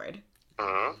Ouija board.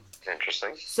 Mm-hmm.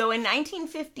 Interesting. So in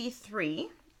 1953,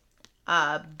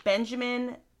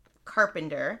 Benjamin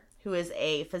Carpenter, who is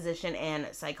a physician and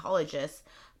psychologist,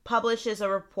 publishes a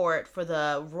report for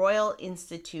the Royal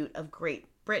Institute of Great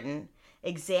Britain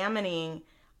examining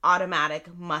automatic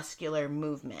muscular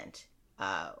movement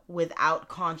without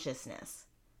consciousness.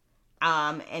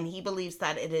 And he believes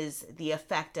that it is the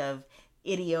effect of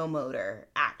ideomotor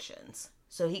actions.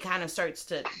 So he kind of starts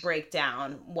to break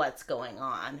down what's going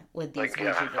on with these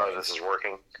Ouija how boards. this is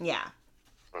working. Yeah.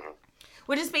 Mhm.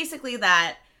 Which is basically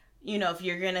that, if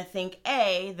you're going to think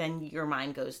A, then your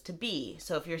mind goes to B.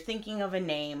 So if you're thinking of a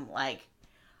name like,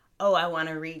 oh, I want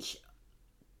to reach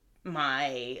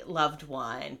my loved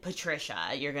one,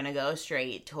 Patricia, you're going to go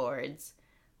straight towards,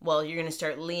 you're going to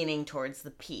start leaning towards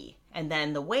the P. And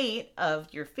then the weight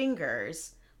of your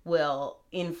fingers will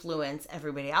influence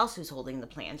everybody else who's holding the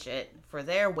planchet for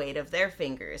their weight of their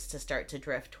fingers to start to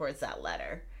drift towards that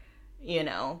letter,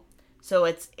 So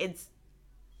it's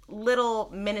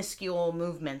little minuscule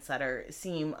movements that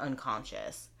seem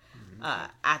unconscious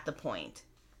at the point.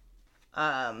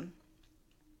 Where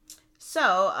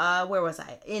was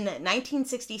I? In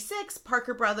 1966,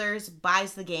 Parker Brothers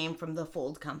buys the game from the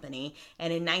Fuld Company,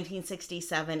 and in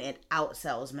 1967, it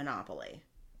outsells Monopoly.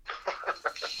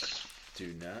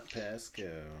 Do not pass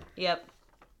go. Yep.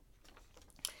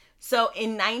 So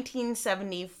in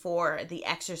 1974, The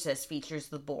Exorcist features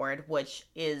the board, which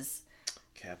is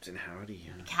Captain Howdy.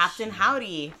 Captain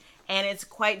Howdy, and it's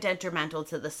quite detrimental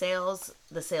to the sales.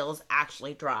 The sales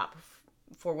actually drop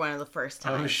for one of the first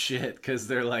times. Oh shit, because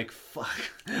they're like, fuck.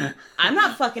 I'm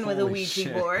not fucking with a Holy Ouija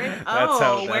shit. board.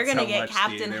 That's We're gonna how get much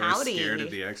Captain they Howdy. were scared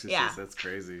of The Exorcist. Yeah. That's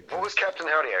crazy. What was Captain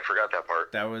Howdy? I forgot that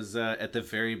part. That was at the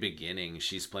very beginning.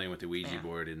 She's playing with the Ouija Yeah.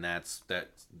 board, and that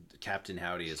Captain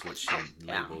Howdy is what she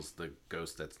labels the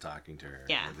ghost that's talking to her.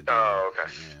 Yeah. or the demon. Oh,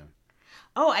 okay. Yeah.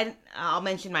 Oh, I'll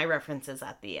mention my references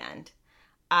at the end.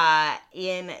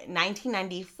 In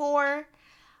 1994,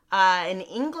 an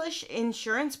English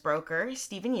insurance broker,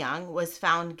 Stephen Young, was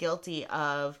found guilty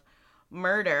of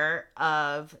murder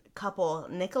of couple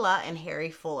Nicola and Harry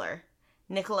Fuller.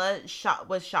 Nicola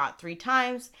was shot 3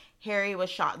 times. Harry was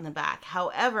shot in the back.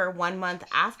 However, 1 month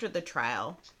after the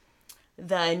trial,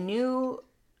 the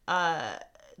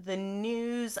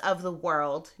News of the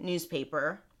World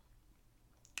newspaper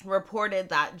reported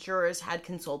that jurors had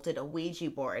consulted a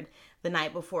Ouija board the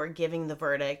night before giving the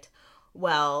verdict,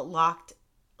 while locked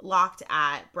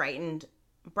at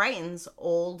Brighton's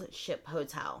Old Ship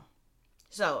Hotel.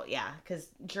 So yeah,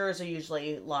 because jurors are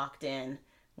usually locked in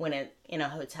in a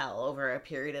hotel over a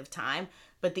period of time,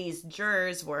 but these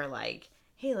jurors were like,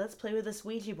 "Hey, let's play with this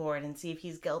Ouija board and see if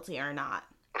he's guilty or not."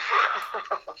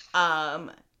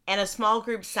 And a small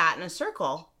group sat in a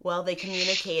circle while they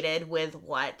communicated with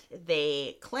what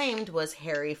they claimed was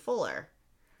Harry Fuller.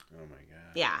 Oh my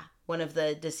god. Yeah, one of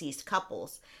the deceased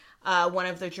couples. One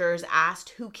of the jurors asked,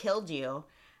 "Who killed you?"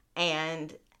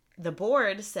 And the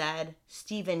board said,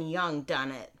 "Stephen Young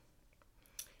done it."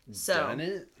 So, Done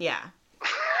it? Yeah.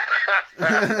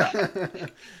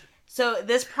 So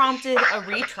this prompted a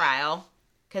retrial,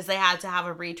 because they had to have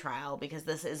a retrial because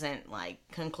this isn't like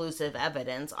conclusive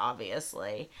evidence,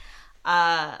 obviously.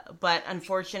 But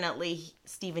unfortunately,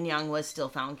 Stephen Young was still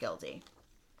found guilty.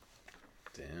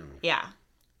 Damn. Yeah.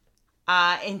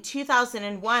 In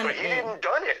 2001... But he didn't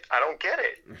done it. I don't get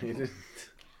it. He didn't.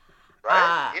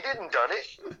 Right? He didn't done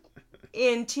it.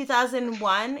 In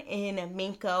 2001, in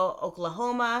Minko,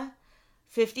 Oklahoma,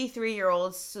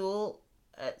 53-year-old Sue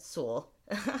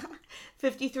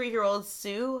 53-year-old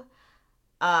Sue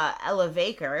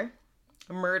Elevaker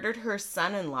murdered her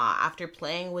son-in-law after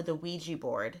playing with a Ouija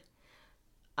board.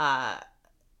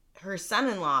 Her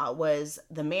son-in-law was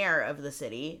the mayor of the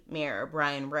city, Mayor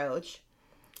Brian Roach.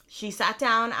 She sat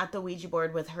down at the Ouija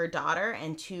board with her daughter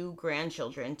and 2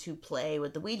 grandchildren to play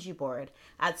with the Ouija board.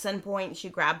 At some point, she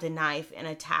grabbed a knife and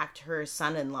attacked her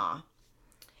son-in-law.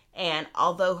 And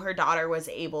although her daughter was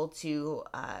able to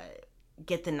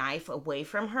get the knife away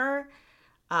from her,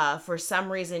 for some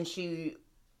reason she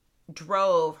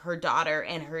drove her daughter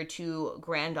and her 2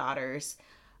 granddaughters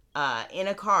in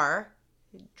a car,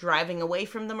 driving away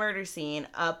from the murder scene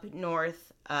up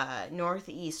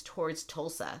northeast towards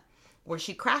Tulsa, where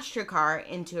she crashed her car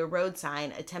into a road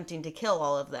sign, attempting to kill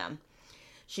all of them.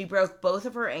 She broke both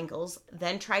of her ankles,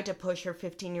 then tried to push her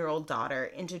 15-year-old daughter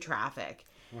into traffic.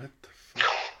 What the fuck?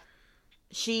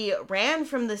 She ran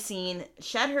from the scene,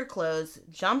 shed her clothes,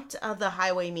 jumped the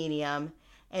highway median,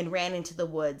 and ran into the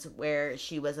woods, where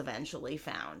she was eventually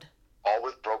found. All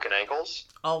with broken ankles?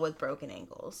 All with broken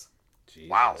ankles. Jesus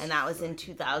Wow. And that was in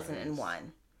fucking 2001. Christ.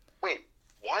 Wait,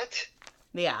 what?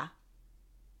 Yeah.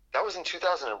 That was in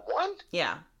 2001?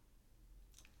 Yeah.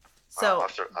 So I'll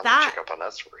have to that check up on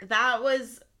that story.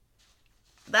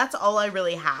 that's all I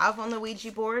really have on the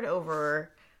Ouija board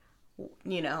over,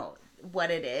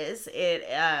 what it is.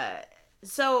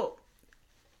 So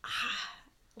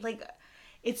like,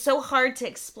 it's so hard to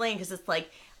explain, because it's like,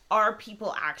 are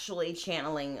people actually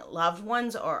channeling loved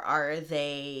ones, or are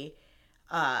they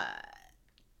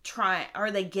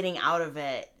getting out of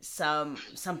it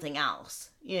something else?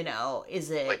 Is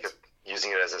it Like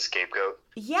using it as a scapegoat?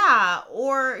 Yeah,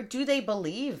 or do they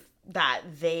believe that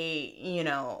they,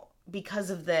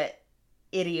 because of the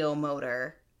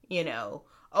ideomotor,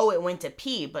 it went to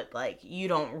pee, but like, you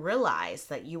don't realize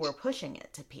that you were pushing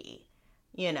it to pee,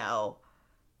 You know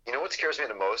what scares me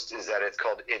the most is that it's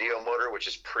called ideomotor, which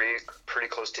is pretty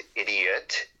close to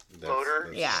idiot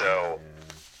motor. Yeah. So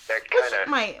that which kind of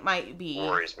might be.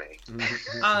 worries me.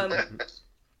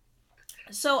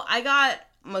 So I got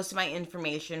most of my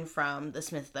information from the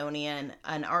Smithsonian,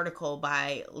 an article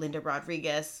by Linda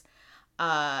Rodriguez,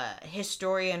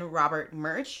 historian Robert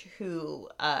Murch, who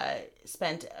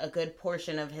spent a good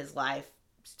portion of his life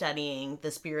studying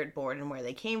the spirit board and where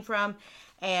they came from,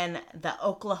 and the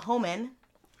Oklahoman,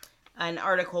 an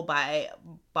article by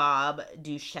Bob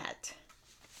Duchette.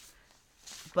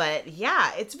 But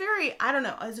yeah, it's very, I don't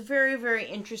know, it's very, very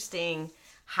interesting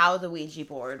how the Ouija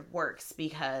board works,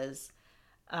 because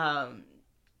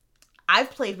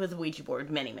I've played with the Ouija board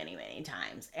many, many, many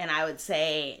times, and I would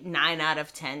say 9 out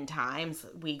of 10 times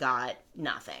we got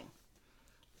nothing.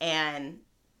 And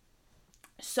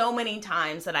so many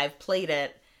times that I've played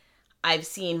it, I've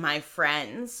seen my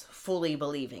friends fully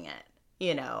believing it.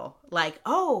 You know, like,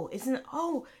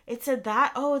 it said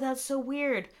that. Oh, that's so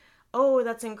weird. Oh,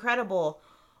 that's incredible.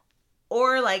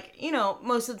 Or like, you know,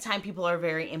 most of the time people are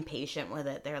very impatient with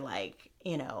it. They're like,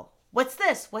 you know, what's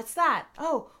this? What's that?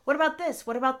 Oh, what about this?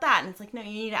 What about that? And it's like, no, you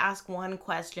need to ask one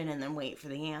question and then wait for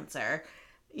the answer,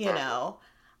 you know.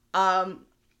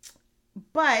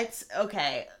 But,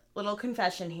 okay, little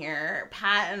confession here.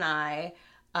 Pat and I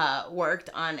worked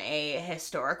on a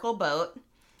historical boat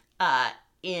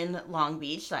in Long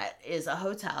Beach that is a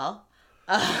hotel.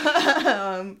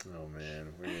 Oh man,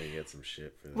 we're gonna get some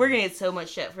shit for this. We're gonna get so much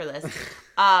shit for this.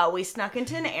 We snuck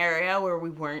into an area where we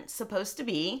weren't supposed to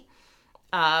be.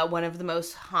 One of the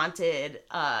most haunted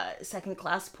second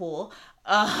class pool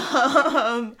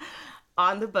on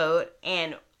the boat,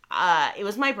 and it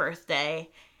was my birthday,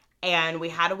 and we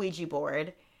had a Ouija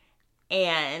board,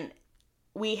 and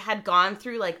we had gone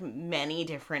through like many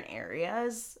different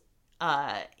areas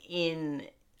on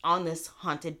this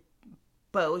haunted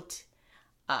boat,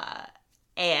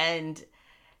 and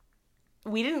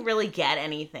we didn't really get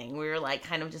anything. We were like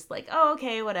kind of just like, oh,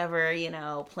 okay, whatever, you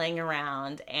know, playing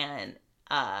around, and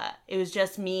it was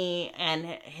just me and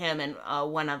him and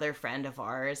one other friend of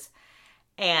ours,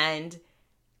 and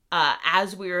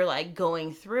as we were like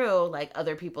going through, like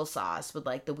other people saw us with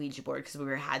like the Ouija board, because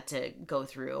we had to go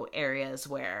through areas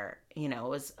where, you know, it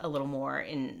was a little more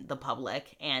in the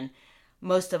public, and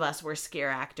most of us were scare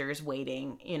actors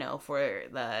waiting, you know, for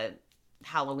the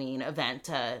Halloween event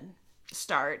to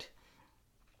start.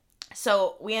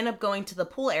 So we ended up going to the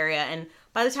pool area, and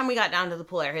by the time we got down to the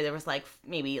pool area, there was like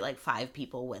maybe like 5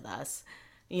 people with us,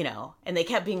 you know, and they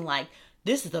kept being like,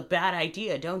 this is a bad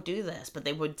idea, don't do this, but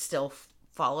they would still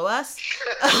follow us.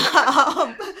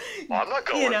 Well, I'm not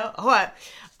going. You know,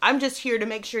 I'm just here to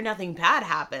make sure nothing bad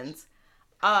happens.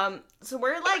 So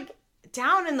we're like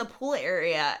down in the pool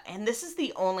area, and this is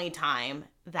the only time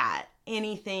that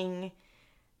anything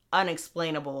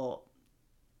unexplainable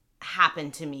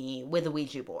happened to me with a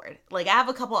Ouija board. Like, I have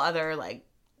a couple other like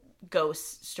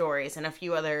ghost stories and a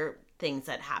few other things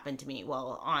that happened to me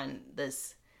while on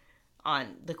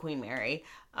the Queen Mary.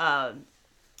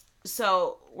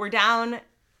 So we're down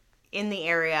in the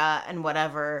area and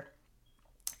whatever,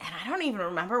 and I don't even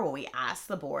remember what we asked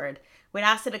the board. We'd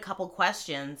asked it a couple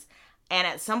questions, and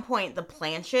at some point the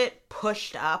planchet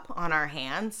pushed up on our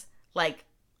hands, like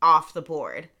off the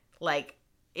board. Like,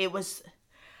 it was,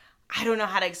 I don't know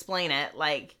how to explain it.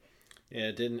 Like,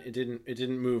 yeah, it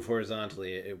didn't move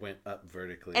horizontally. It went up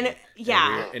vertically. And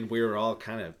and we were all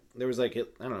kind of, there was like, I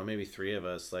don't know, maybe 3 of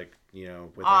us, like, you know,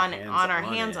 with on our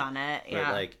hands on it. Yeah.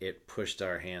 But like, it pushed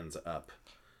our hands up.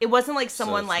 It wasn't like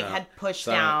someone like had pushed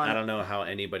down. I don't know how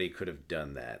anybody could have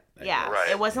done that. Yeah,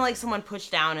 Right. It wasn't like someone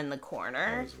pushed down in the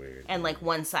corner. That was weird. And like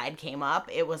one side came up.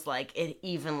 It was like it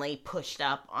evenly pushed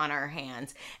up on our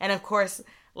hands. And of course,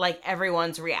 like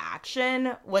everyone's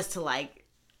reaction was to like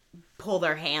pull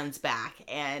their hands back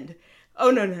and,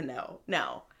 oh,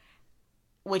 no.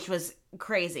 Which was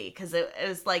crazy, because it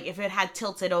was like if it had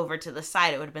tilted over to the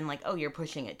side, it would have been like, oh, you're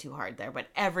pushing it too hard there. But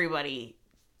everybody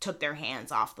took their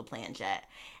hands off the planchet,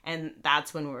 and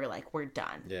that's when we were like, we're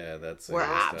done. Yeah, we're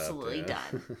absolutely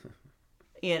done.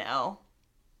 You know?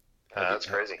 That's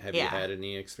crazy. Have you had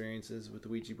any experiences with the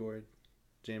Ouija board,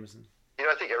 Jameson? You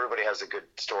know, I think everybody has a good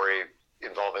story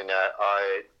involving that.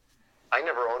 I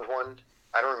never owned one.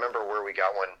 I don't remember where we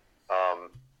got one,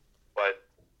 but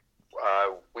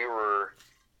we were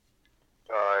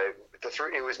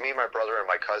it was me, my brother, and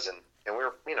my cousin, and we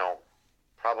were, you know,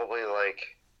 probably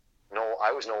like, no,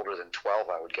 I was no older than 12,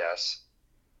 I would guess,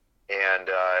 and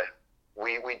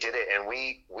we did it, and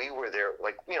we were there,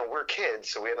 like, you know, we're kids,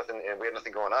 so we had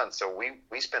nothing going on, so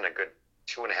we spent a good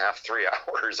 2.5, 3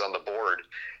 hours on the board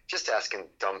just asking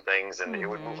dumb things, and it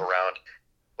would move around.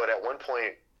 But at one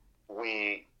point,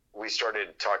 we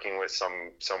started talking with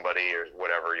somebody or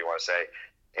whatever you want to say,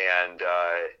 and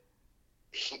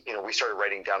we started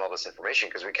writing down all this information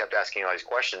because we kept asking all these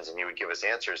questions, and he would give us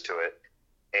answers to it.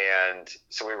 And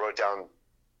so we wrote down,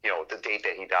 you know, the date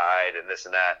that he died and this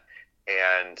and that,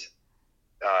 and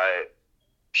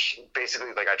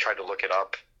basically, like, I tried to look it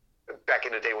up back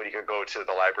in the day when you could go to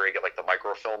the library and get like the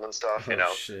microfilm and stuff, you know.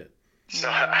 Oh shit. So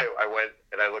I went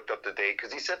and I looked up the date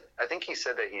because I think he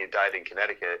said that he had died in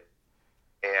Connecticut,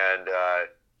 and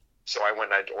so I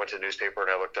went to the newspaper and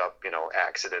I looked up, you know,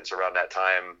 accidents around that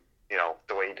time you know,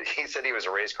 the way he said he was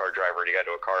a race car driver and he got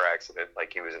into a car accident,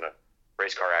 like he was in a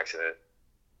race car accident.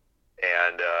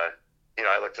 And, you know,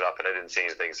 I looked it up and I didn't see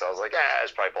anything. So I was like,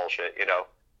 it's probably bullshit, you know.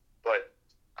 But,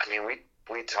 I mean,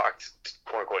 we talked,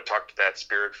 quote unquote, talked to that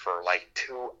spirit for like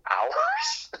 2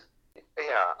 hours.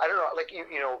 Yeah, I don't know. Like,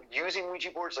 you know, using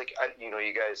Ouija boards, like, you know,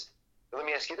 you guys, let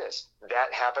me ask you this.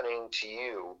 That happening to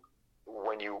you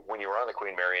when you were on the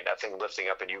Queen Mary and that thing lifting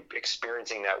up and you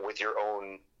experiencing that with your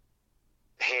own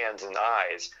hands and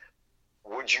eyes,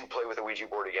 would you play with a Ouija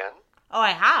board again? Oh,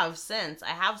 I have since.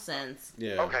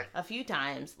 Yeah. Okay. A few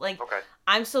times. Like, Okay.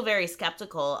 I'm still very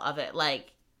skeptical of it.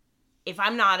 Like, if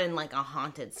I'm not in, like, a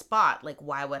haunted spot, like,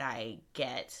 why would I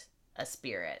get a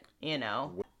spirit, you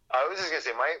know? I was just gonna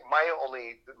say my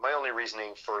only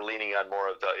reasoning for leaning on more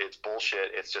of the it's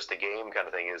bullshit, it's just a game kind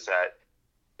of thing is that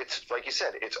it's like you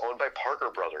said, it's owned by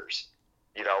Parker Brothers.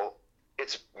 You know,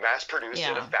 it's mass produced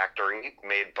in a factory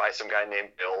made by some guy named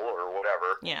Bill or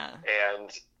whatever. Yeah.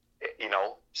 And you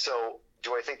know, so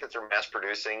do I think that they're mass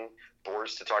producing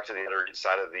boards to talk to the other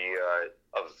side of the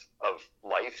of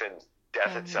life and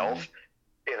death itself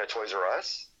in a Toys R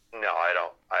Us? No, I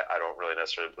don't. I don't really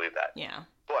necessarily believe that. Yeah.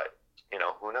 But you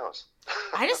know, who knows?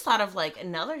 I just thought of, like,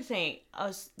 another thing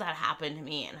that happened to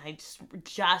me, and I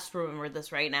just remembered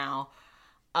this right now.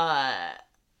 I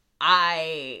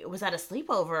was at a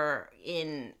sleepover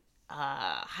in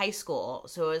high school,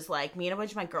 so it was, like, me and a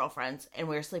bunch of my girlfriends, and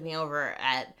we were sleeping over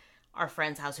at our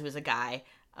friend's house, who was a guy,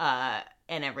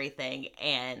 and everything,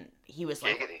 and he was,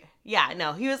 like... Giggity. Yeah,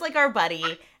 no, he was, like, our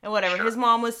buddy and whatever. Sure. His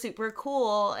mom was super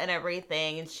cool and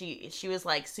everything, and she was,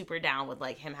 like, super down with,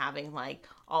 like, him having, like,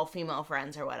 all female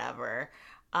friends or whatever.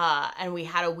 And we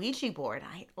had a Ouija board.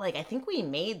 I think we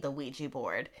made the Ouija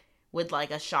board with, like,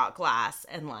 a shot glass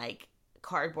and, like,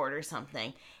 cardboard or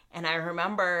something. And I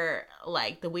remember,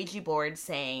 like, the Ouija board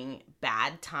saying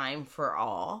 "bad time for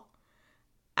all"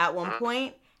 at one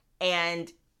point,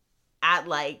 and at,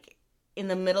 like, in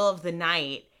the middle of the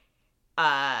night,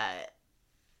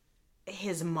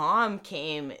 his mom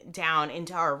came down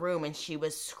into our room and she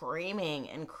was screaming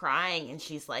and crying and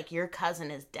she's like, your cousin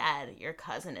is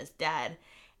dead,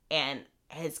 and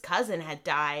his cousin had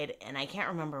died, and I can't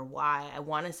remember why. I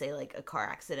want to say, like, a car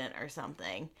accident or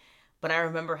something, but I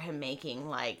remember him making,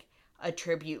 like, a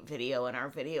tribute video in our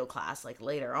video class, like,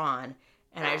 later on,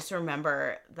 and I just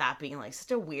remember that being, like, such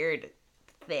a weird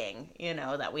thing, you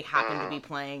know, that we happened to be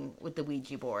playing with the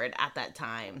Ouija board at that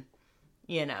time.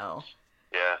 You know.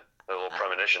 Yeah, a little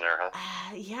premonition there,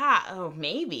 huh? Yeah, oh,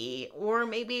 maybe. Or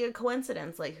maybe a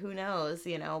coincidence, like, who knows,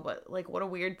 you know, but, like, what a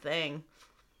weird thing.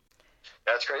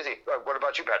 That's crazy. What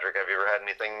about you, Patrick? Have you ever had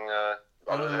anything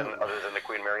other than the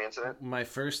Queen Mary incident? My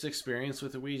first experience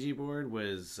with a Ouija board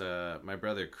was my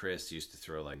brother Chris used to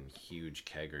throw, like, huge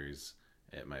keggers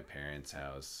at my parents'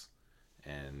 house,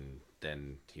 and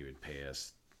then he would pay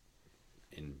us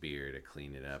in beer to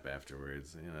clean it up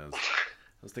afterwards. You know,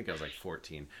 I think I was like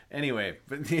 14. Anyway,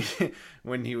 but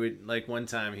when he would, like, one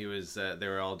time he was, they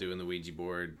were all doing the Ouija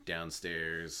board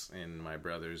downstairs in my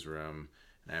brother's room.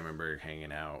 And I remember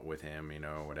hanging out with him, you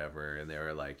know, whatever. And they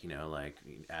were, like, you know, like,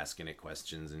 asking it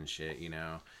questions and shit, you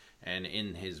know. And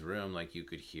in his room, like, you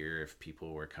could hear if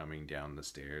people were coming down the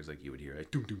stairs. Like, you would hear,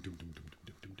 like, doom, doom, doom, doom, doom,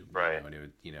 doom, doom, doom. Right. You know, and it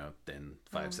would, you know, then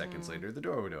 5 seconds later, the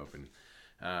door would open.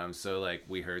 So, like,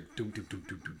 we heard doom, doom, doom,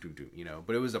 doom, doom, doom, doom, you know,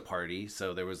 but it was a party,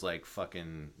 so there was, like,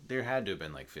 there had to have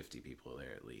been, like, 50 people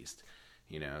there at least,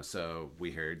 you know, so we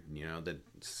heard, you know, that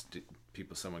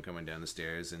someone coming down the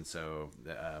stairs, and so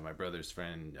my brother's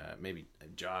friend, maybe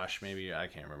Josh, I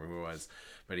can't remember who it was,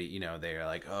 but he, you know, they were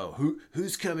like, oh,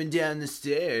 who's coming down the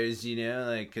stairs, you know,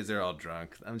 like, because they're all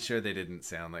drunk. I'm sure they didn't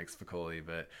sound like Spicoli,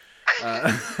 but...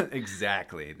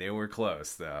 exactly. They were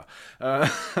close, though.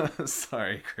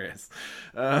 Sorry, Chris.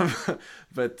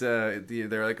 But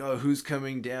they're like, oh, who's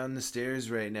coming down the stairs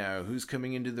right now? Who's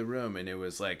coming into the room? And it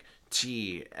was like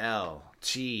TL,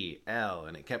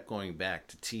 and it kept going back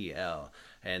to TL.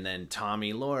 And then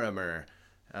Tommy Lorimer,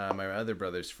 my other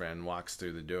brother's friend, walks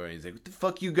through the door and he's like, what the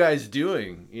fuck you guys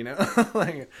doing? You know,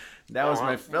 like that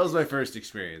was my first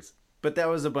experience. But that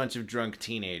was a bunch of drunk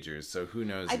teenagers, so who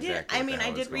knows exactly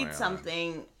I did read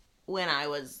something when I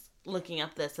was looking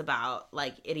up this about,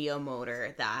 like,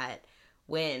 idiomotor, that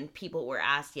when people were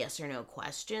asked yes or no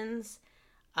questions,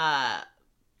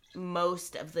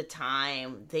 most of the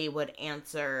time they would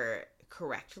answer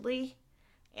correctly,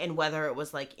 and whether it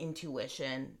was, like,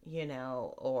 intuition, you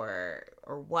know, or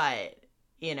what,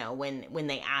 you know, when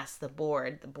they asked the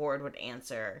board would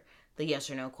answer the yes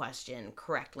or no question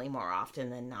correctly more often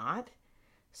than not.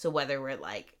 So whether we're,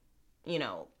 like, you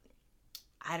know,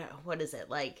 what is it,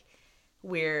 like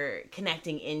we're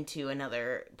connecting into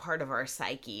another part of our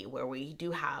psyche where we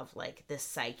do have like this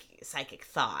psychic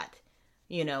thought,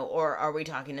 you know, or are we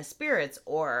talking to spirits,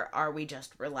 or are we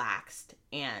just relaxed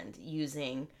and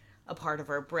using a part of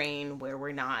our brain where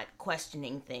we're not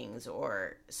questioning things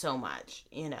or so much,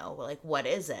 you know, like what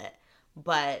is it?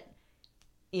 But,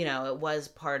 you know, it was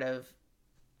part of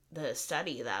the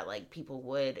study that like people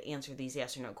would answer these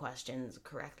yes or no questions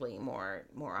correctly more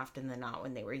often than not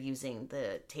when they were using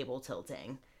the table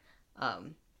tilting.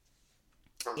 In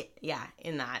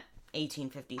that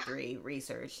 1853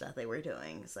 research that they were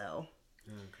doing. So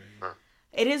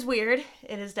it is weird.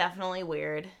 It is definitely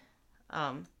weird.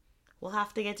 We'll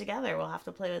have to get together. We'll have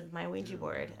to play with my Ouija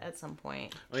board at some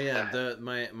point. Oh yeah,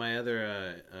 my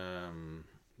other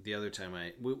the other time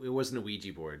it wasn't a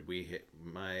Ouija board.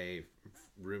 My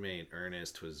roommate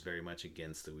Ernest was very much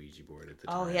against the Ouija board at the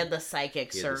time. Oh, he had the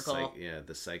psychic circle.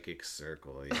 The psychic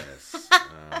circle. Yes.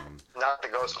 Not the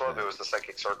Ghost Club. It was the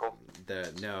Psychic Circle.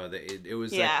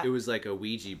 It was like a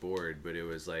Ouija board, but it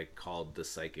was like called the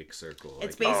Psychic Circle.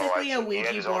 It's basically a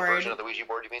Ouija his board. Own version of the Ouija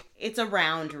board, you mean? It's a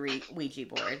round Ouija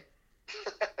board.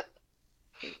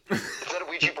 Is that a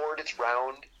Ouija board? It's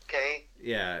round. Okay.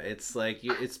 Yeah, it's like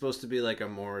it's supposed to be like a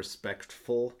more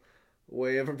respectful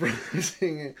way of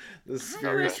approaching the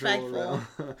spiritual realm.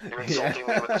 You're insulting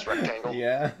me with this rectangle.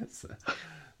 Yeah.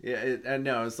 And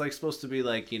no, it's like supposed to be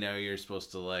like, you know, you're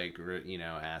supposed to like, you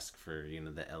know, ask for, you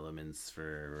know, the elements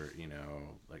for, you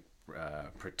know, like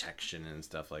protection and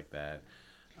stuff like that.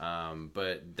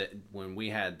 But when we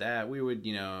had that, we would,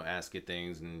 you know, ask it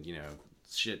things and, you know,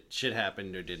 shit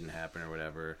happened or didn't happen or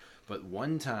whatever. But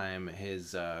one time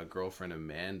his girlfriend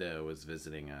Amanda was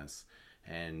visiting us,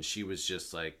 and she was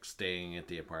just like staying at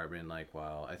the apartment like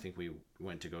while I think we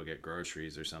went to go get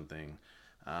groceries or something.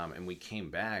 And we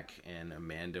came back and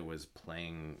Amanda was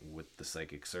playing with the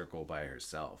psychic circle by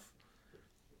herself.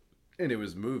 And it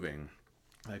was moving.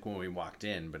 Like when we walked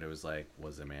in, but it was like,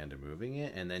 was Amanda moving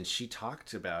it? And then she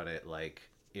talked about it like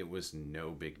it was no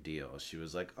big deal. She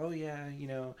was like, oh yeah, you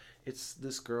know, it's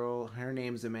this girl, her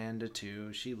name's Amanda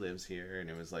too. She lives here. And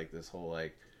it was like this whole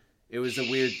like, it was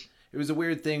a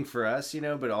weird thing for us, you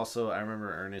know, but also I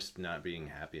remember Ernest not being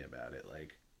happy about it.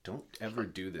 Like, don't ever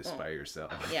do this by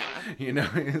yourself. Yeah. You know,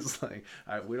 it's like,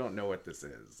 we don't know what this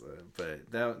is. But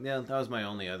that was my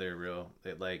only other real,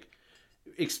 like,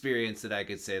 experience that I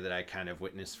could say that I kind of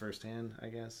witnessed firsthand, I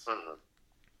guess.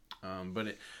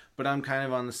 But I'm kind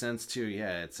of on the sense too.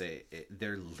 Yeah,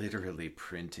 they're literally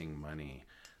printing money.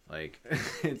 Like,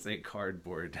 it's a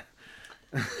cardboard.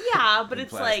 Yeah, but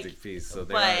it's plastic like, piece. So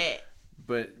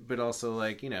but also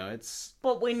like, you know, it's.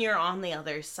 But when you're on the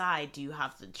other side, do you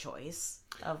have the choice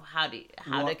of how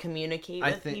to communicate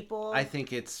with people? I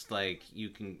think it's like you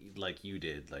can, like you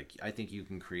did, like I think you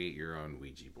can create your own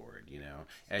Ouija board. You know,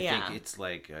 I think it's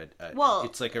like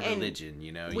it's like a religion.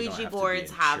 You know, Ouija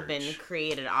boards have been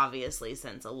created obviously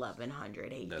since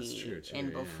 1100 AD. That's true,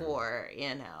 and before,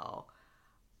 you know,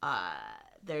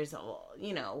 there's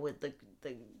you know, with the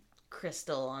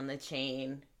crystal on the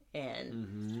chain.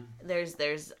 And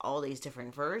there's all these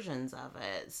different versions of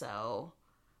it. So,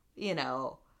 you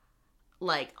know,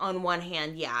 like on one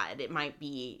hand, yeah, it might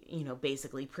be, you know,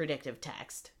 basically predictive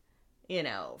text, you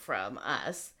know, from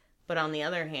us. But on the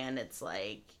other hand, it's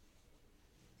like,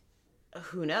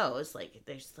 who knows? Like,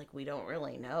 there's like, we don't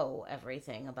really know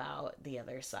everything about the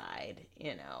other side,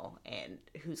 you know, and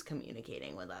who's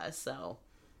communicating with us. So,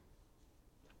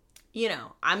 you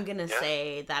know, I'm going to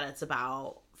say that it's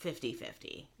about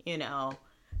 50-50, you know,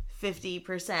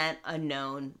 50%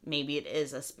 unknown, maybe it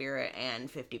is a spirit,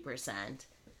 and 50%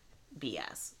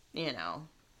 BS, you know.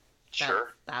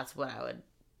 Sure. That's what I would,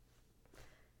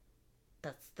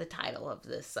 that's the title of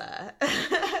this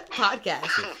podcast.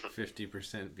 50%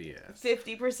 BS.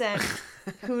 50%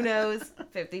 who knows,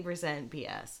 50%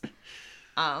 BS. But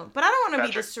I don't want to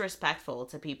be disrespectful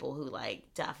to people who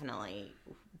like definitely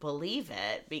believe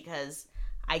it, because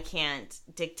I can't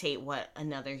dictate what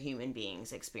another human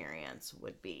being's experience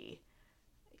would be.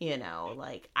 You know,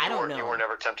 like, I don't know. You were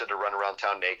never tempted to run around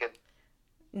town naked?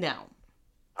 No.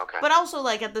 Okay. But also,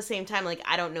 like, at the same time, like,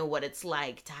 I don't know what it's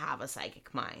like to have a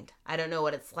psychic mind. I don't know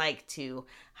what it's like to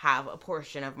have a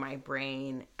portion of my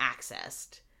brain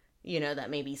accessed, you know, that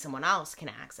maybe someone else can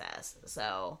access.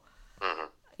 So,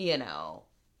 you know,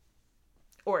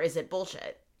 or is it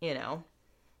bullshit, you know?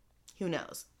 Who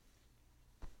knows?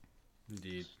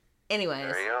 Indeed.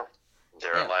 Anyways. There you go.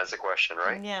 Therein lies the question,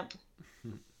 right? Yep.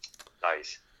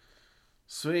 Nice.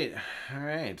 Sweet. All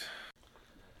right.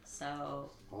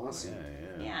 So. Awesome.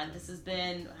 Yeah, this has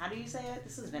been, how do you say it?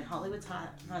 This has been Hollywood's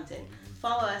Haunted.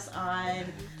 Follow us on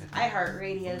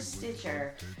iHeartRadio,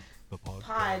 Stitcher,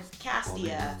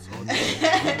 Podcastia,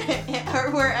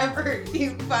 or wherever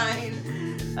you find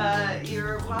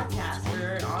your podcast.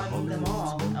 We're on them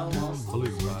all, almost.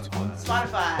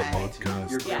 Spotify.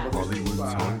 Podcast. Yeah. Hollywood's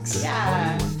Haunted.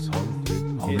 Yeah. Hollywood's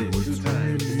Haunted. Hit it 2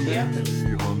 times. Yep.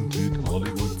 Haunted.